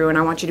going through, and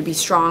I want you to be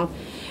strong.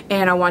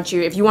 And I want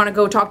you, if you want to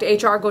go talk to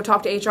HR, go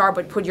talk to HR,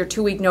 but put your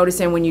 2-week notice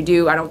in when you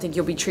do. I don't think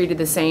you'll be treated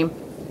the same.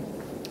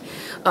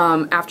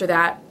 After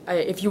that,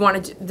 if you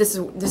want to, this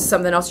is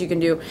something else you can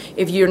do.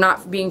 If you're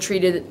not being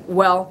treated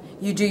well,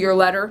 you do your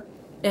letter,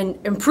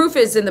 and proof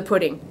is in the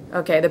pudding.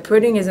 Okay, the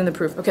pudding is in the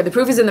proof. Okay, the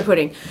proof is in the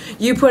pudding.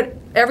 You put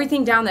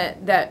everything down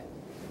that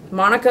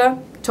Monica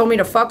told me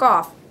to fuck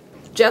off.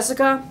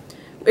 Jessica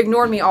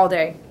ignored me all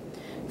day.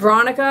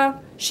 Veronica,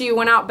 she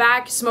went out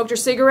back, smoked her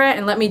cigarette,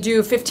 and let me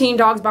do 15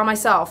 dogs by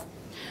myself.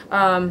 You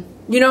know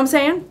what I'm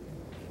saying?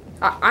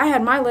 I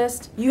had my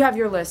list. You have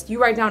your list.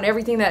 You write down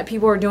everything that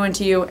people are doing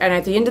to you, and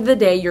at the end of the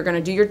day, you're going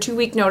to do your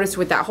 2-week notice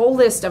with that whole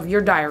list of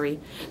your diary.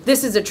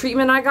 This is a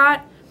treatment I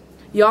got.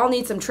 Y'all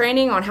need some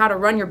training on how to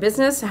run your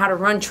business, how to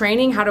run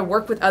training, how to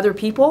work with other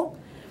people.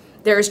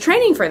 There is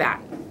training for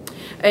that.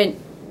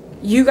 And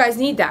you guys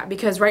need that,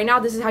 because right now,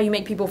 this is how you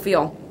make people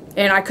feel.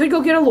 And I could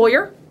go get a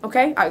lawyer,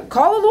 okay?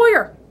 Call a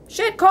lawyer.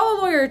 Shit, call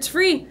a lawyer. It's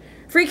free.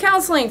 Free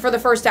counseling for the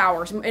first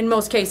hour in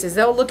most cases.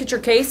 They'll look at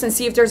your case and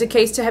see if there's a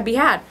case to be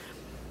had.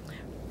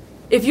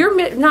 If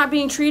you're not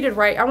being treated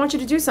right, I want you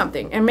to do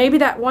something. And maybe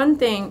that one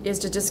thing is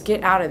to just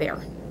get out of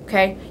there,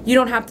 okay? You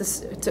don't have to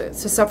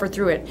suffer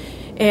through it.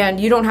 And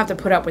you don't have to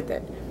put up with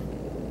it.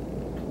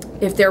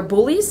 If they're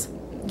bullies,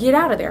 get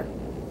out of there,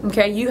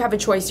 okay? You have a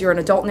choice. You're an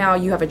adult now.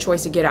 You have a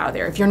choice to get out of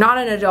there. If you're not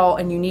an adult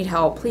and you need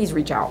help, please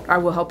reach out. I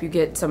will help you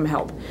get some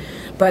help.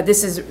 But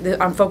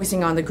I'm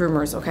focusing on the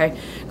groomers, okay?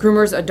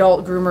 Groomers,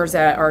 adult groomers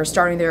that are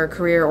starting their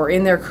career or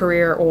in their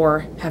career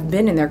or have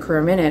been in their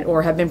career a minute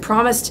or have been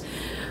promised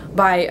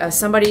by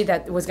somebody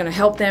that was going to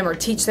help them or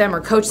teach them or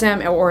coach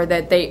them, or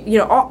that they, you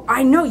know,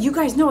 I know you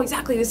guys know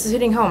exactly this is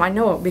hitting home. I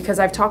know it because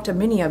I've talked to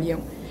many of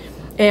you,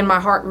 and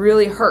my heart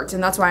really hurts,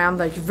 and that's why I'm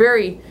like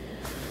very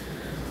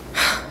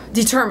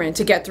determined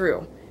to get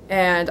through.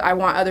 And I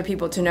want other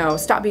people to know,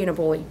 stop being a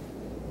bully.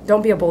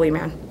 Don't be a bully,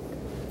 man.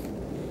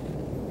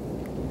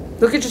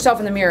 Look at yourself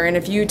in the mirror, and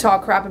if you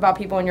talk crap about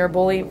people and you're a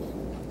bully,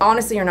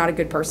 honestly, you're not a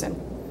good person.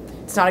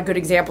 It's not a good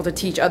example to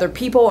teach other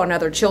people and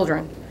other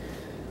children.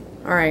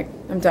 All right,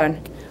 I'm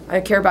done. I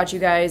care about you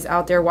guys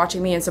out there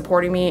watching me and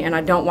supporting me, and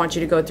I don't want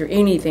you to go through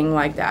anything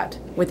like that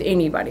with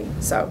anybody.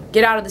 So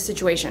get out of the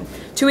situation.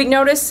 2-week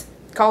notice,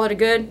 call it a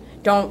good.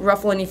 Don't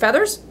ruffle any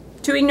feathers.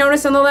 2-week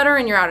notice on the letter,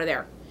 and you're out of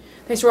there.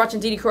 Thanks for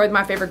watching Dee Dee Croy,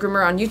 My Favorite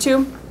Groomer on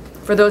YouTube.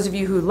 For those of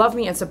you who love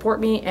me and support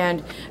me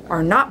and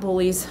are not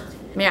bullies,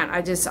 man,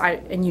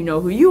 and you know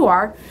who you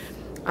are,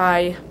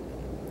 I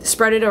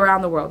spread it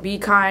around the world. Be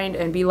kind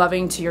and be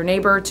loving to your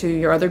neighbor, to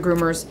your other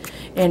groomers,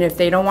 and if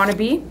they don't want to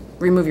be,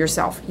 remove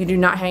yourself. You do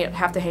not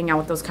have to hang out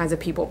with those kinds of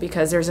people,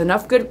 because there's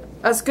enough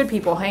us good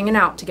people hanging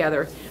out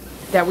together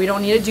that we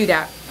don't need to do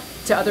that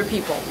to other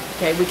people.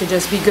 Okay, we can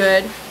just be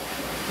good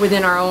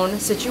within our own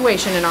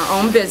situation and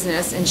our own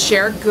business and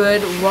share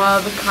good,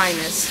 love,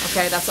 kindness.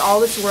 Okay, that's all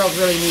this world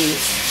really needs.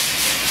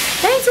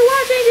 Thanks for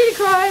watching Dee Dee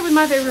Croy with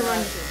My Favorite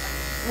One.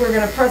 We're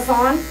gonna press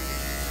on.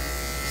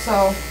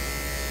 So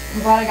I'm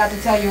glad I got to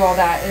tell you all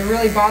that. It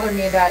really bothered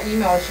me, that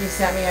email she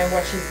sent me and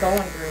what she's going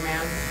through,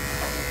 man.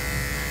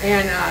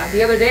 And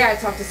the other day I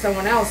talked to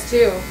someone else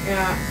too,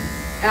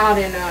 out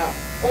in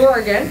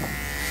Oregon.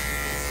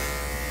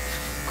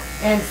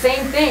 And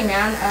same thing,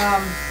 man.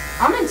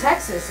 I'm in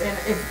Texas, and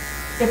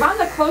if I'm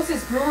the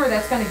closest groomer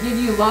that's going to give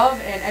you love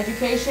and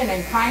education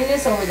and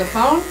kindness over the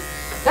phone,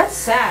 that's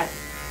sad.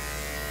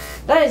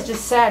 That is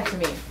just sad to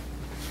me.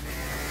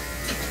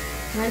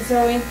 Right,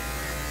 Zoe?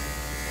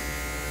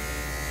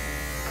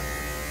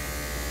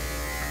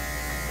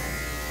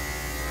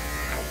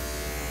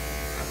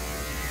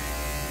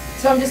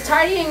 So I'm just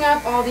tidying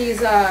up all these,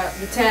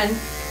 the 10.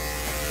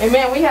 And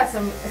man, we had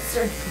some,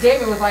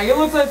 David was like, it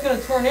looks like it's going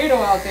to tornado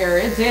out there.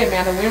 It did,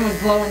 man. The wind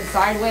was blowing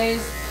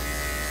sideways.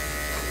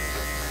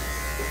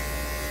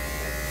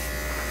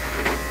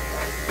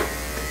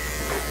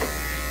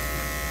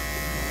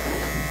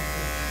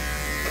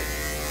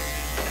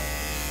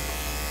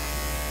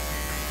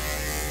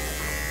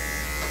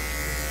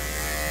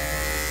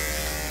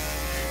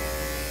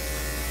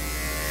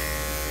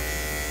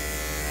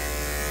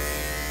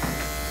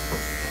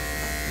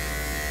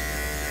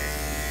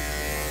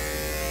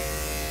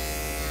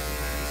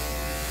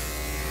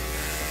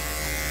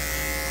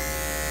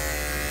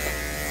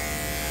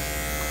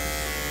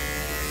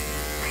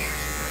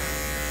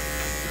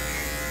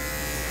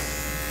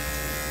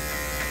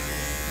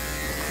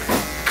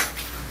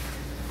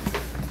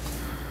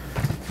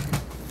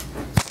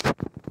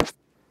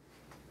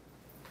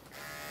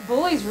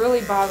 Bullies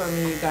really bother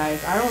me, you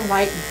guys. I don't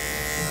like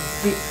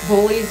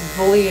bullies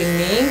bullying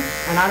me,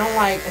 and I don't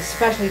like,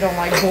 especially don't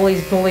like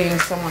bullies bullying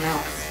someone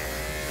else.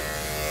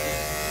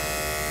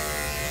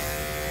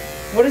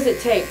 What does it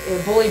take?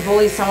 A bully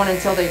bullies someone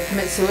until they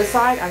commit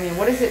suicide? I mean,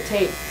 what does it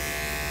take?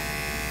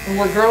 When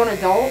we're grown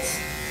adults,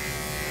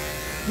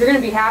 you're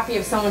going to be happy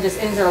if someone just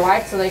ends their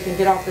life so they can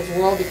get off this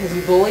world because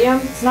you bully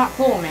them? It's not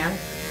cool, man.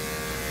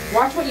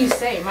 Watch what you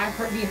say. It might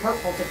be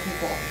hurtful to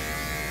people.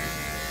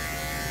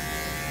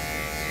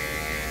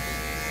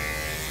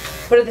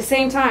 But at the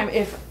same time,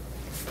 if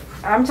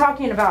I'm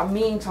talking about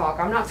mean talk,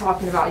 I'm not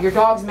talking about your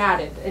dog's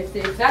mad.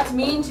 If that's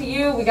mean to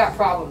you, we got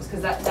problems,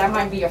 because that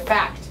might be a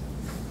fact.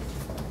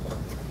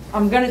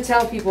 I'm going to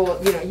tell people,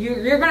 you know,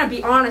 you're going to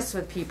be honest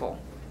with people,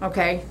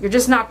 okay? You're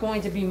just not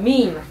going to be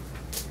mean,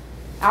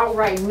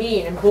 outright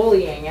mean and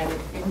bullying,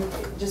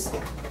 and just,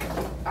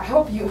 I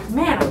hope you,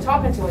 man, I'm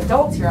talking to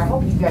adults here. I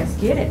hope you guys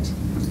get it.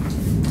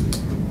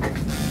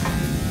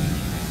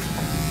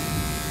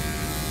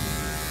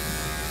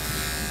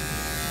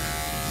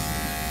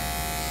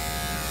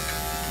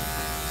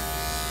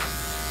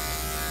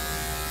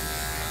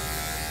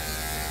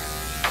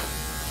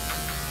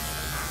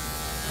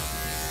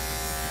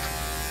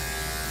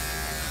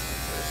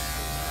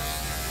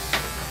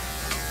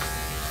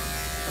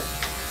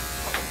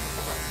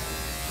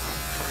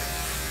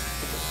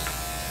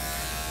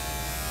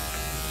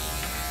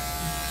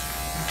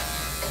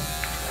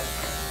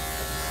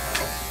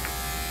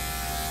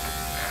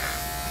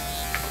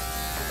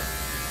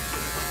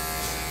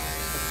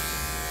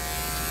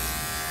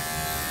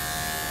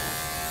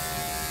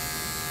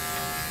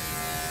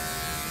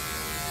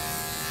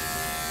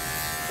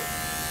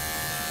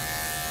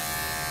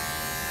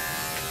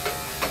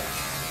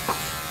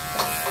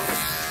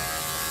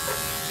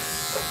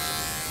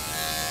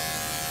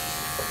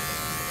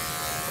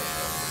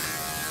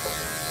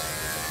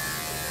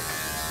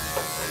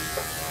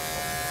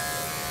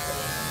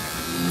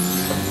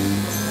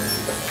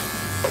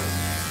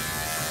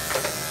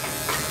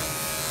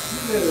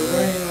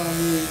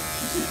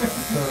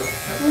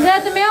 Is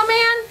that the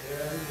mailman?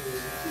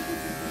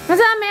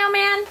 What's up,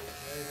 mailman?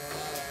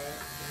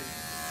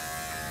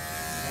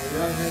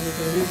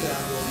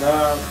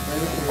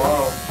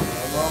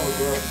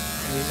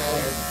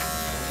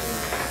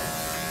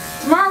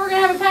 Tomorrow we're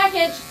gonna have a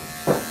package.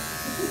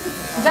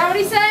 Is that what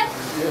he said?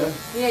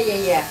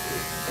 Yeah.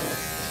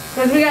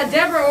 Because we got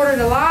Deborah ordered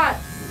a lot.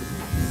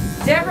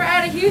 Deborah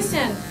out of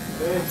Houston.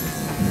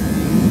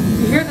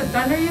 You hear the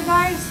thunder, you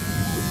guys?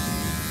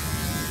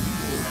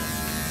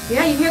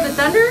 Yeah, you hear the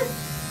thunder?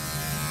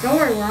 Don't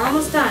worry, we're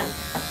almost done.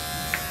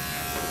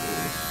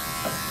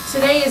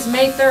 Today is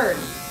May 3rd.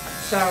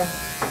 So,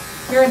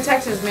 here in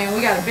Texas, man,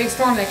 we got a big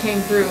storm that came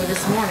through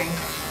this morning.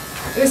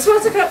 It was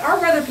supposed to come, our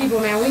weather people,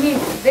 man,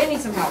 they need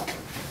some help.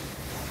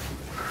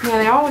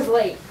 Man, they're always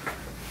late.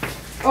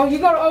 Oh, you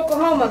go to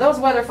Oklahoma, those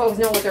weather folks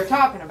know what they're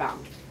talking about.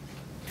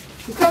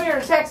 You come here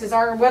to Texas,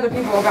 our weather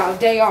people got a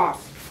day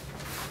off.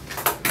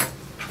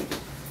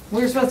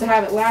 We were supposed to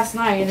have it last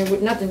night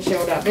and nothing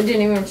showed up. It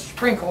didn't even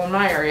sprinkle in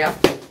my area.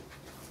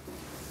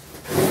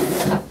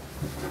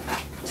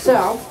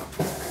 So,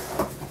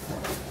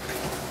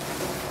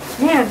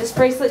 man, this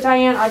bracelet,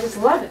 Diane, I just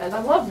love it.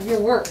 I love your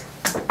work.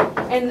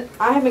 And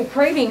I have been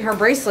craving her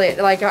bracelet.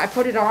 Like, I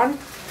put it on,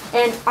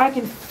 and I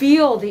can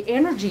feel the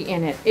energy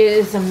in it. It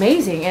is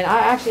amazing. And I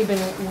actually been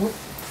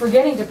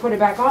forgetting to put it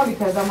back on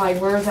because I'm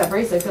like, where is that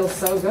bracelet? It feels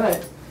so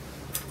good.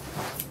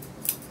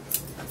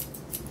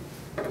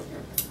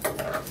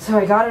 So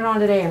I got it on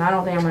today, and I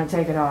don't think I'm going to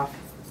take it off.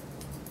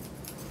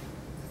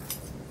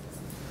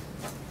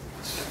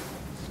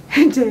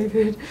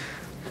 David.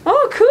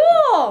 Oh,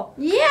 cool.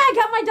 Yeah, I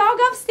got my dog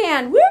up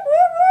stand. Woo, woo,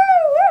 woo,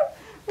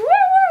 woo. Woo,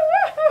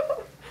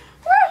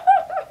 woo,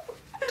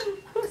 woo.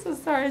 I'm so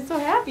sorry. I'm so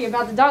happy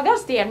about the dog up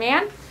stand,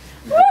 man.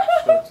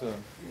 Woo.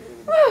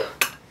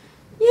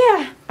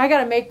 Yeah, I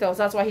got to make those.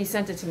 That's why he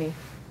sent it to me.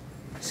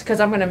 Just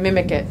because I'm going to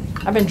mimic it.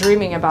 I've been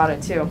dreaming about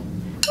it, too.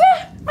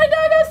 My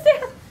dog up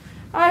stand.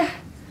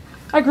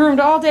 I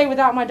groomed all day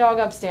without my dog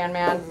up stand,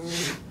 man.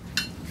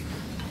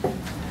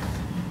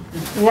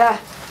 Yeah,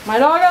 my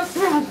dog up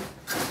stand.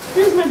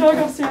 Here's my dog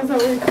up stand.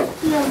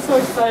 Yeah, I'm so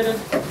excited.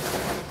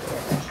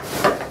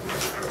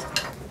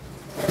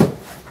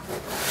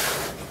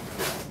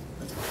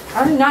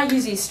 I did not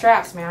use these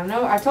straps, man.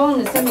 No, I told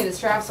him to send me the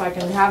straps so I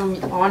can have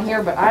them on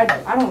here, but I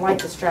don't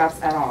like the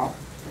straps at all.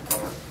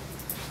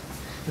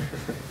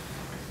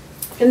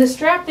 And the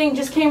strap thing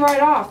just came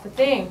right off, the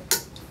thing.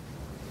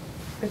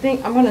 I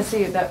think I'm going to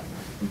see if that...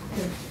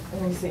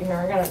 Let me see here.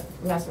 I gotta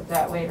mess with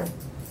that later.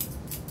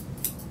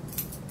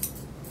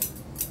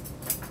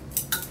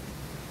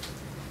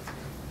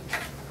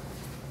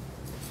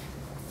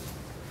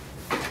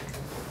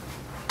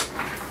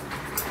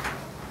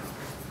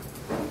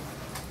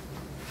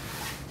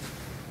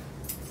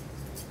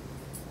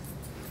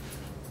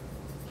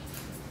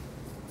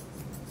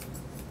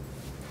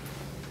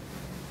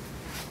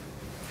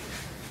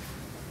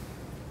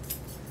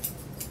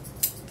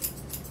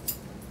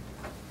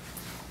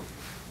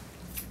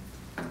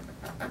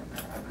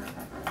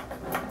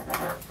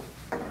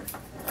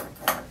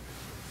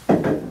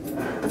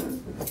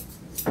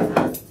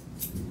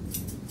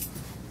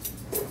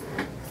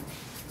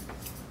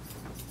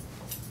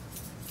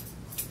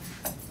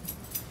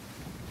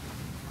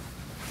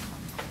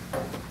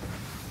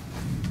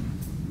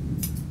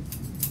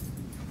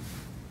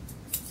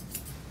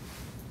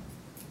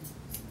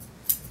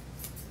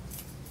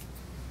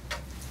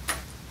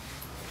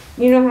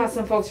 You know how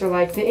some folks are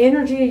like, the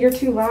energy, you're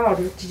too loud.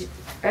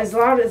 As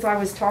loud as I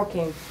was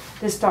talking,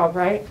 this dog,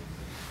 right?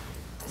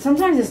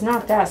 Sometimes it's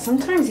not that.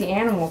 Sometimes the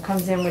animal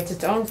comes in with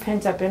its own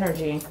pent-up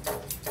energy.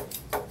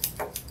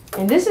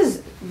 And this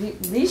is,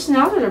 these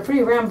schnauzers are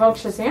pretty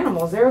rambunctious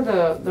animals. They're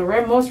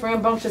the most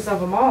rambunctious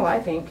of them all, I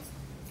think.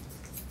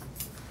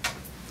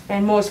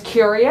 And most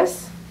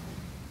curious.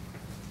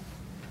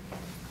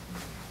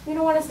 You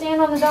don't want to stand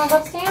on the dog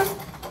up stand?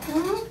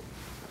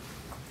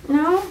 Mm-hmm.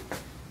 No?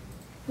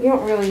 You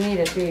don't really need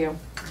it, do you?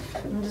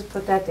 I'll just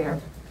put that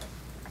there.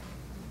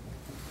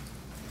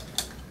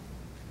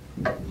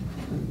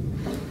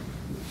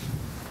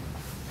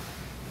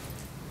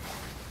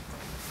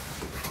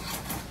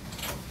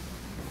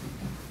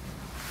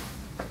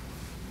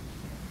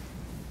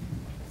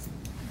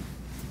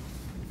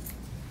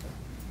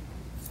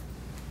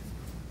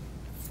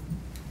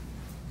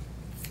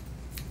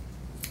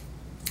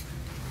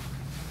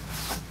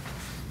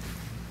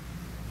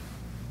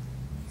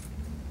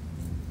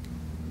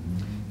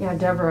 Yeah,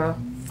 Deborah,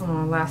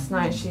 last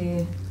night,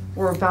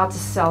 we're about to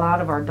sell out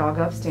of our dog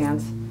up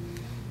stands.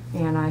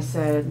 And I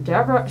said,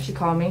 Deborah, she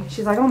called me.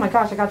 She's like, oh my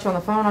gosh, I got you on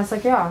the phone. I was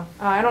like, yeah,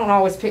 I don't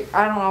always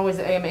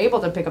am able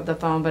to pick up the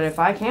phone, but if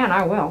I can,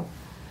 I will.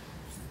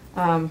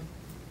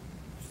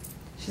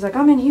 She's like,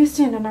 I'm in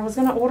Houston and I was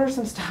going to order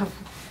some stuff.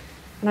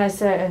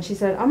 And she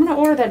said, I'm going to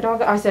order that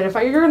dog. I said,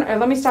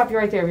 let me stop you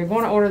right there. If you're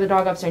going to order the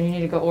dog upstairs, you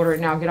need to go order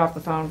it now. Get off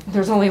the phone.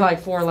 There's only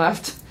like 4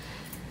 left.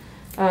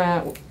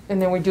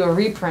 And then we do a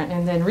reprint.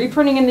 And then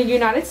reprinting in the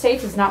United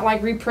States is not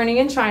like reprinting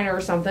in China or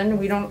something.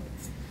 We don't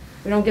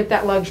get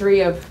that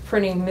luxury of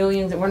printing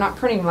millions. We're not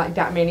printing like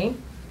that many.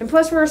 And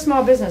plus we're a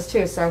small business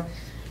too. So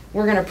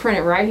we're going to print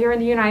it right here in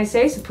the United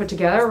States and put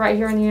together right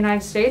here in the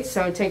United States.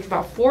 So it takes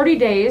about 40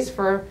 days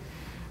from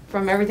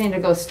everything to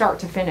go start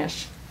to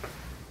finish.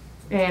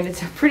 And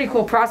it's a pretty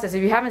cool process.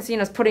 If you haven't seen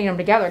us putting them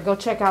together, go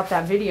check out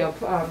that video,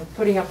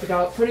 putting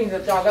the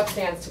dog up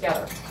stands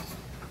together.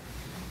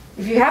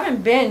 If you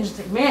haven't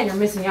binged, man, you're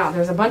missing out.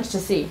 There's a bunch to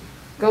see.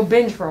 Go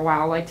binge for a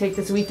while. Like, take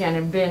this weekend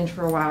and binge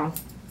for a while.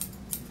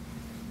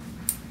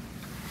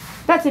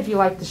 That's if you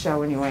like the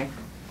show, anyway.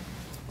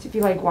 It's if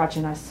you like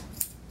watching us.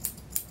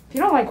 If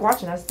you don't like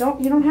watching us,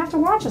 you don't have to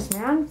watch us,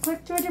 man.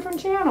 Click to a different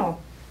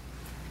channel.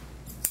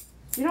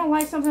 If you don't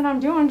like something I'm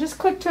doing, just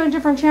click to a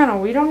different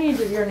channel. We don't need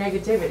your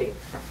negativity.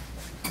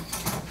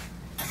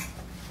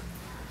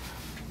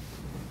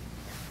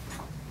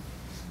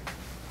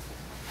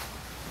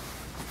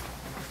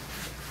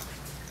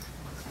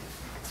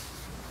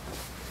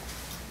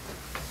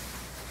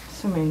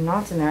 So many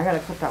knots in there. I gotta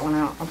cut that one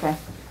out. Okay.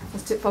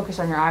 Let's focus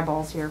on your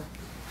eyeballs here.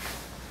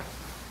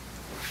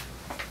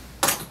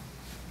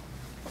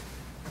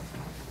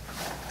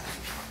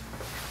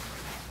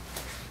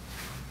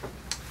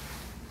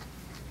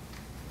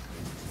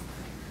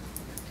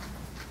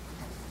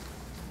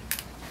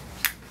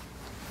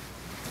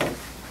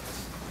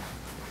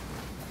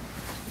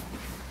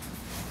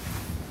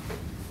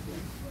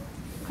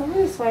 Look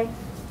over this way.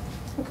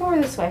 Look over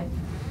this way.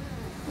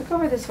 Look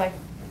over this way.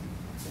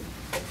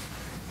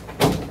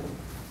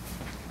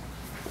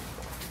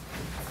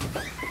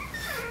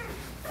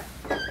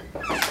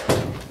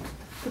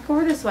 Look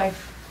over this way.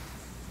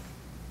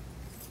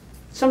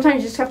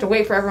 Sometimes you just have to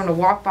wait for everyone to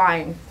walk by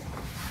and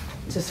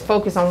just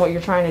focus on what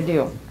you're trying to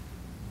do.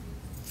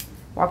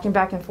 Walking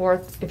back and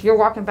forth. If you're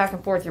walking back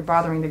and forth, you're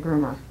bothering the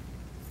groomer.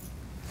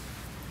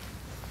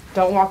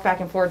 Don't walk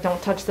back and forth.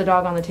 Don't touch the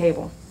dog on the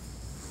table.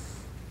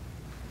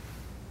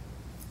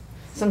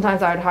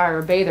 Sometimes I would hire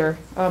a bather,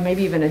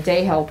 maybe even a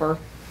day helper,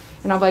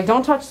 and I'm like,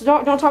 don't touch the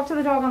dog, don't talk to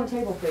the dog on the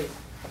table, please.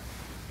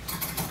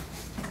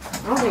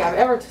 I don't think I've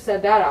ever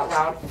said that out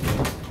loud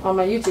on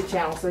my YouTube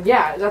channel. So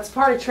yeah, that's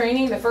part of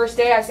training. The first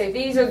day I say,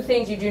 these are the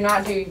things you do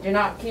not do. You do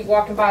not keep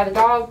walking by the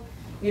dog.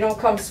 You don't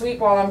come sweep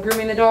while I'm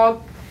grooming the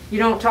dog. You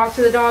don't talk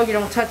to the dog. You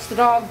don't touch the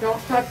dog.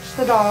 Don't touch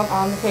the dog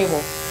on the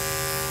table.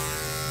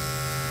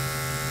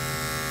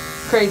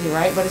 Crazy,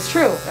 right? But it's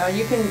true. I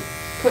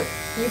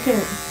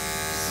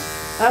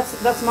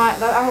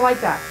don't like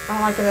that. I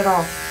don't like it at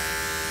all.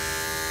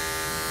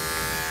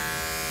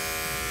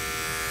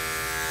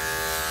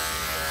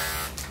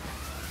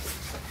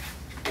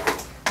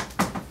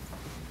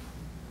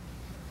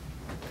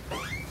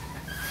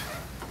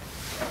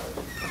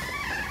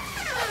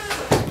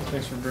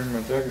 Thanks for bringing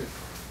my dog.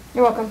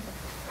 You're welcome.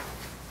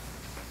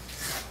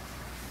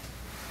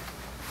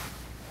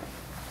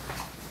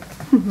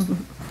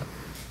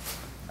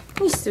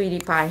 You sweetie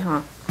pie,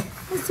 huh?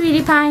 You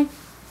sweetie pie.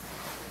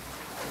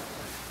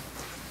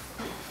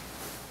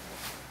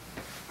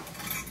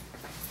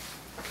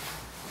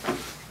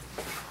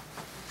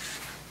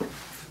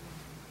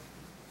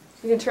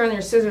 You can turn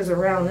your scissors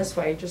around this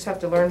way. You just have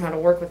to learn how to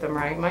work with them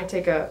right. It might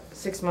take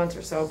 6 months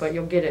or so, but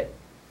you'll get it.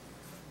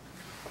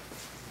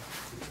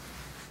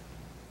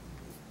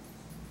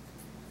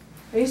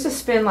 I used to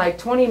spend like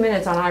 20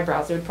 minutes on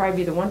eyebrows. It would probably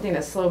be the one thing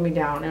that slowed me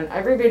down. And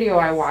every video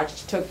I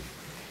watched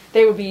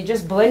they would be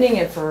just blending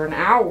it for an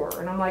hour.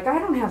 And I'm like, I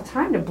don't have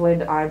time to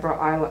blend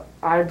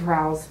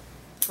eyebrows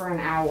for an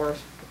hour.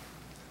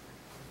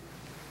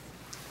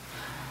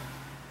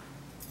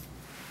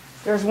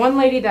 There's one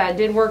lady that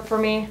did work for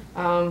me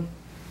that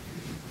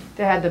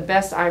had the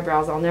best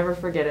eyebrows. I'll never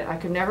forget it. I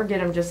could never get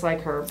them just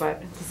like her,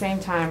 but at the same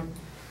time,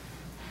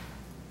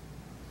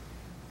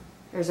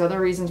 there's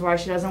other reasons why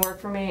she doesn't work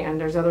for me, and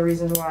there's other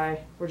reasons why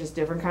we're just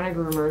different kind of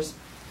groomers.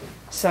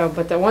 So,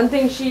 but the one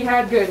thing she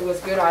had good was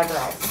good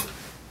eyebrows.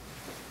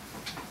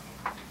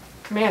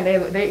 Man, they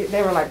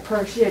were like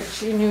perfect.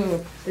 She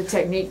knew the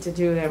technique to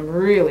do them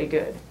really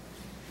good.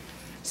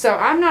 So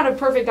I'm not a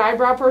perfect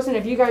eyebrow person.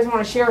 If you guys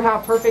want to share how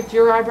perfect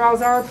your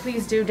eyebrows are,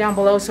 please do down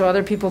below so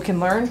other people can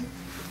learn.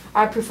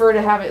 I prefer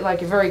to have it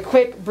like a very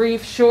quick,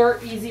 brief,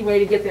 short, easy way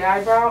to get the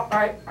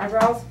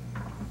eyebrows.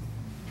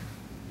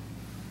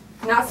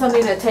 Not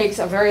something that takes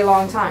a very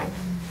long time.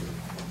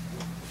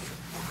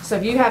 So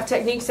if you have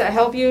techniques that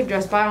help you,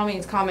 just by all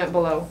means comment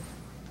below.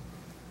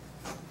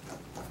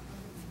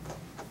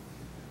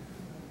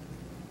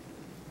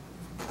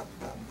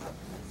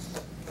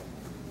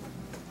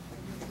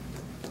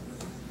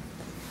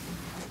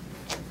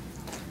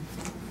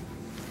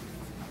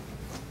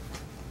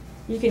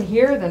 You can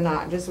hear the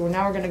knot. Just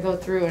now we're going to go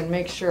through and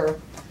make sure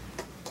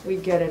we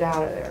get it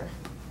out of there.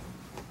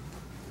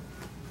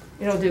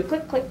 It'll do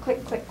click, click,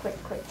 click, click,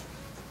 click, click.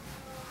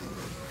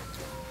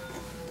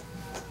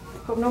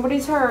 Hope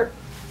nobody's hurt.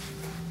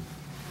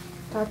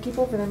 God, keep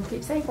over them.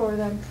 Keep safe over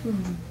them.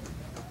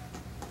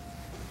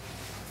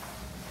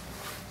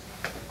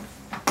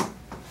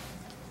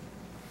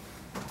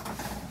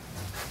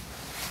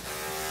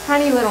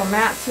 Tiny little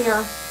mats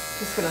here.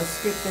 Just going to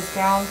scoop this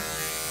down.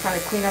 Kind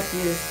of clean up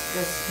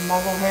this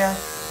muzzle hair.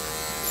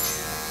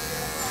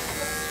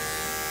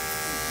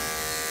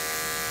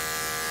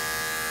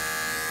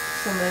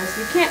 Some of this.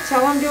 You can't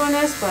tell I'm doing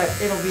this, but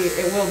it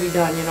will be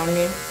done, you know what I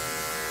mean?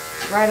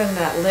 Right in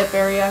that lip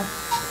area.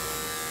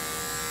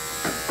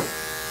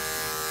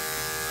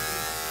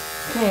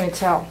 Can't even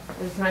tell.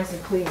 It's nice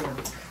and clean now.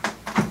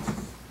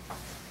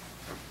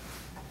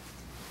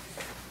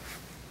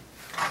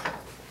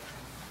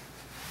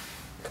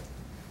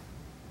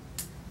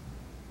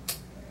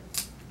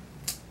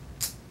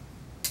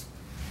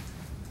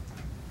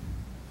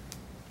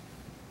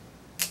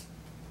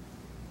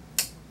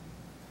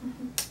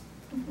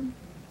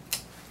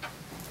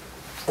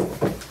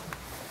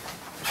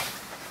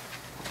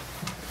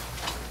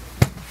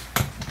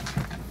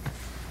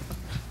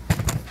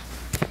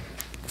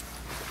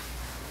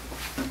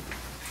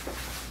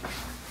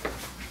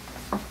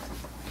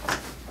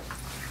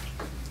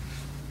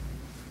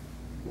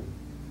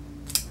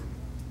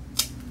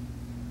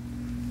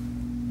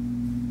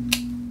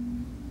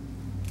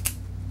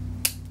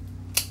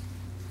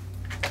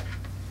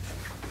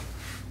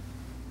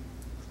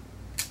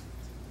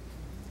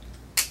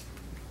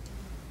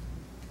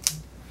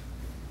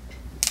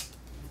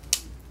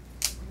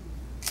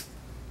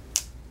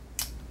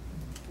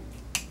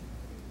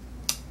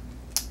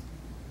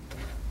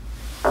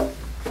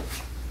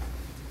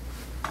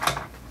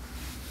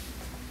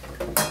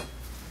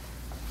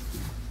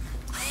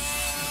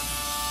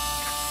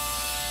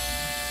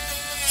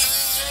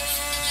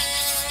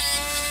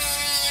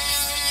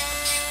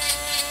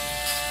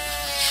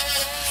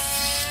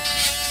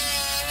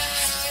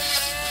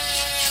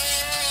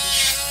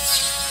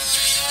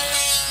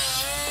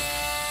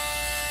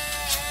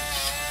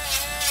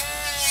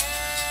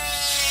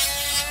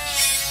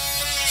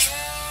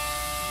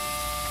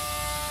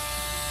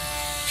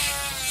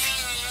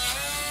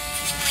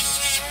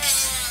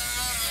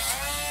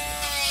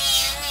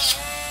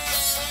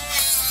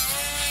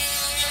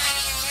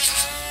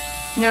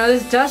 You know,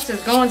 this dust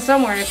is going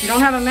somewhere. If you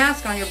don't have a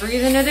mask on, you're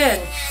breathing it in.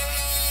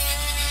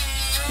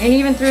 And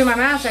even through my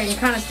mask, I can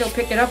kind of still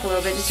pick it up a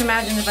little bit. Just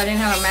imagine if I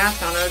didn't have a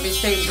mask on, I would be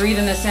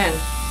breathing this in.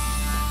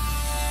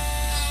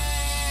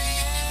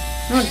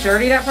 You know how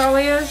dirty that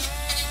probably is?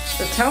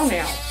 The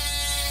toenail.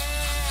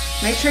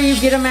 Make sure you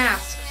get a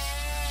mask.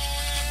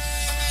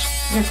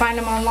 You can find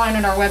them online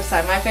at our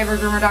website,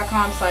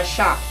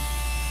 myfavoritegroomer.com/shop.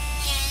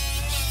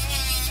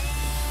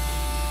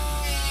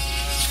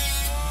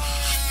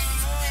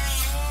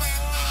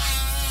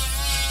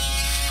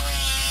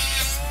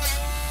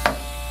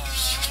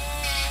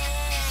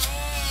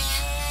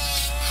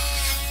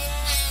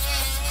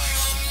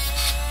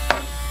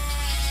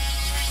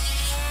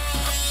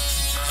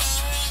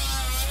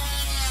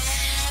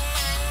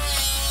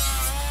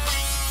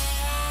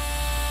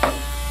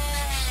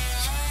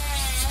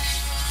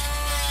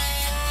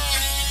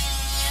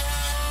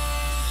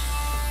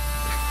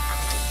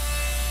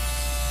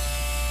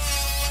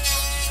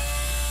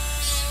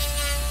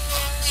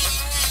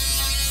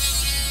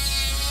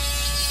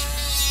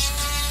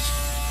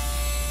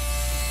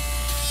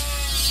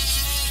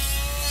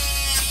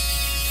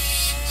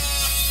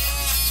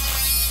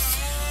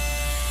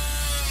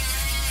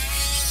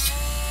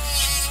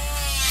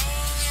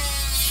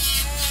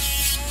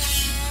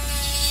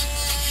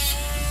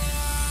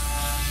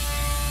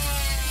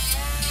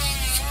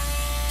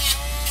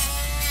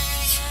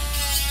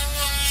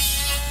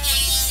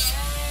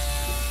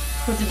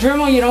 With the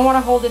Dremel, you don't want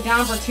to hold it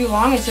down for too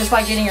long. It's just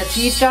like getting your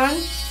teeth done.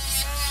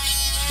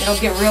 It'll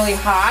get really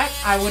hot,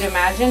 I would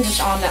imagine,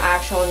 just on the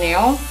actual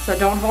nail. So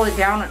don't hold it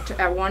down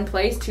at one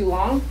place too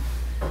long.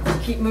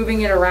 Keep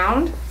moving it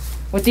around.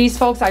 With these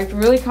folks, I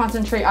really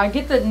concentrate. I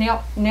get the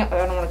nail, I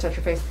don't want to touch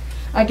your face.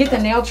 I get the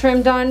nail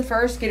trim done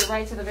first, get it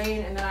right to the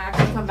vein, and then I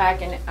actually come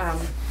back and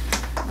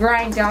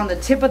grind down the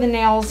tip of the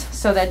nails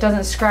so that it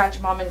doesn't scratch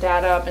mom and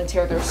dad up and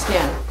tear their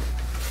skin.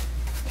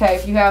 Okay,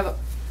 if you have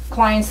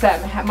clients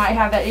that might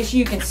have that issue,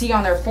 you can see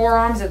on their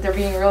forearms if they're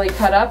being really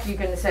cut up. You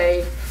can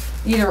say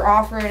either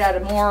offer it at a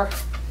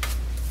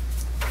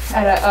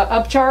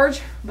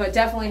upcharge, but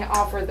definitely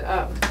offer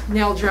the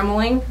nail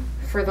dremeling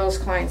for those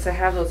clients that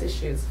have those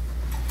issues.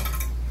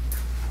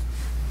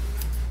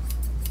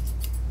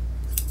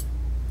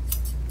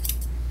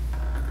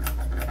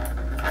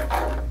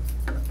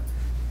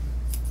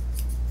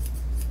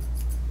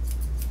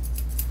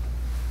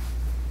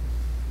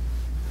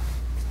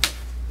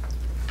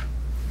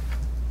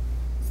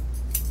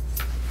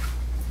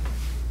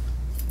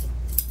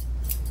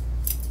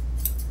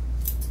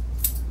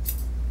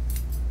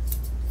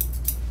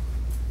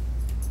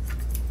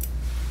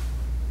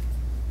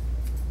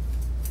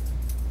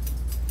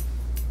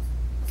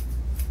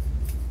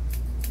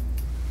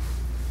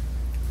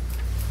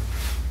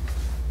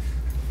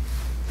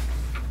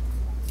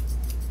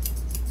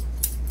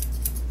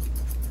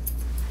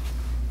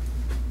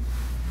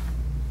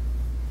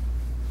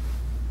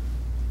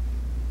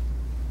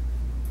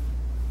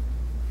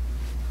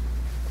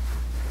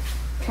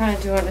 Kind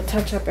of doing a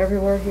touch up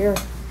everywhere here,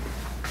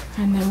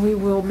 and then we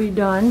will be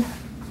done.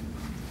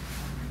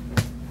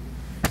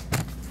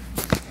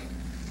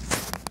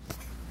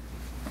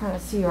 Kind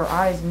of see her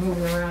eyes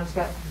moving around. She's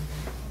got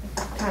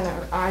kind of,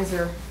 her eyes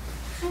are,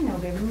 I know,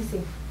 baby, let me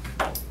see.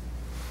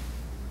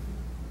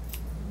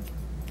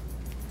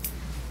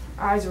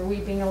 Eyes are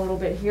weeping a little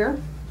bit here.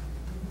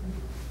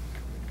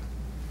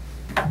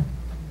 So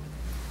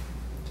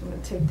I'm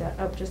going to take that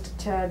up just a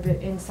tad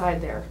bit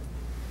inside there.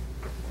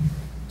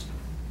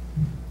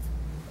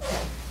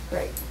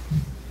 Great.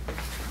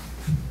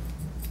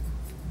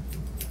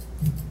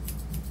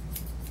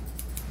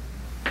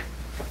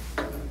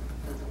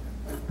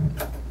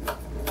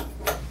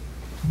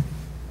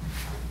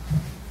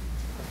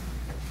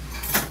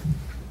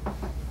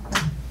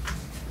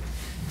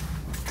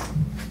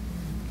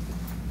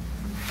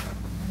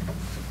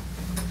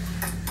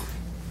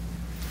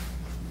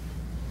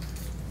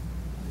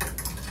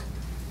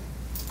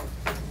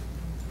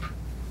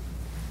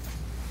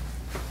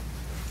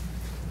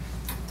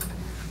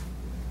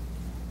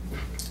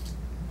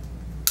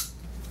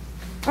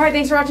 Alright,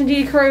 thanks for watching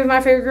Dee Curry with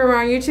My Favorite Groomer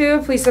on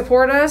YouTube. Please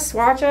support us,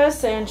 watch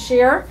us, and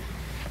share.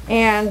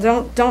 And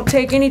don't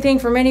take anything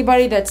from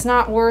anybody that's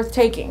not worth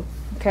taking.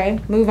 Okay?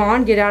 Move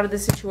on, get out of the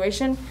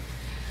situation.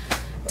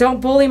 Don't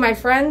bully my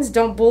friends,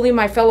 don't bully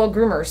my fellow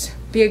groomers.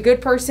 Be a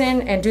good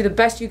person and do the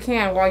best you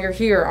can while you're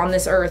here on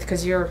this earth,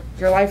 because your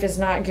life is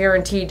not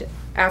guaranteed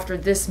after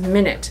this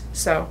minute.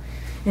 So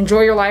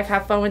enjoy your life,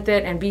 have fun with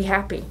it, and be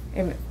happy.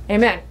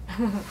 Amen.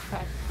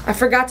 I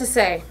forgot to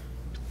say,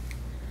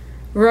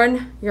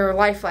 run your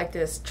life like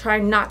this. Try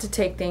not to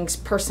take things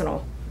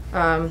personal.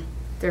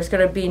 There's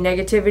going to be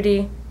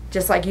negativity,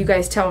 just like you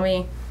guys tell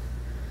me.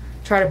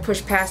 Try to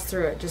push past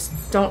through it. Just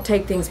don't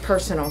take things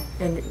personal,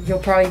 and you'll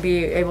probably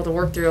be able to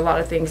work through a lot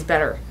of things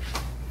better.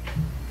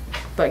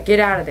 But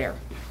get out of there.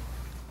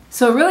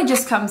 So it really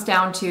just comes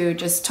down to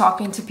just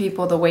talking to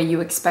people the way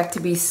you expect to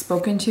be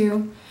spoken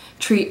to.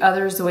 Treat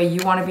others the way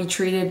you want to be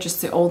treated,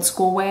 just the old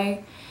school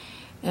way.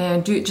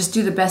 And just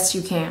do the best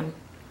you can.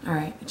 All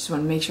right, I just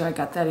want to make sure I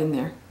got that in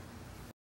there.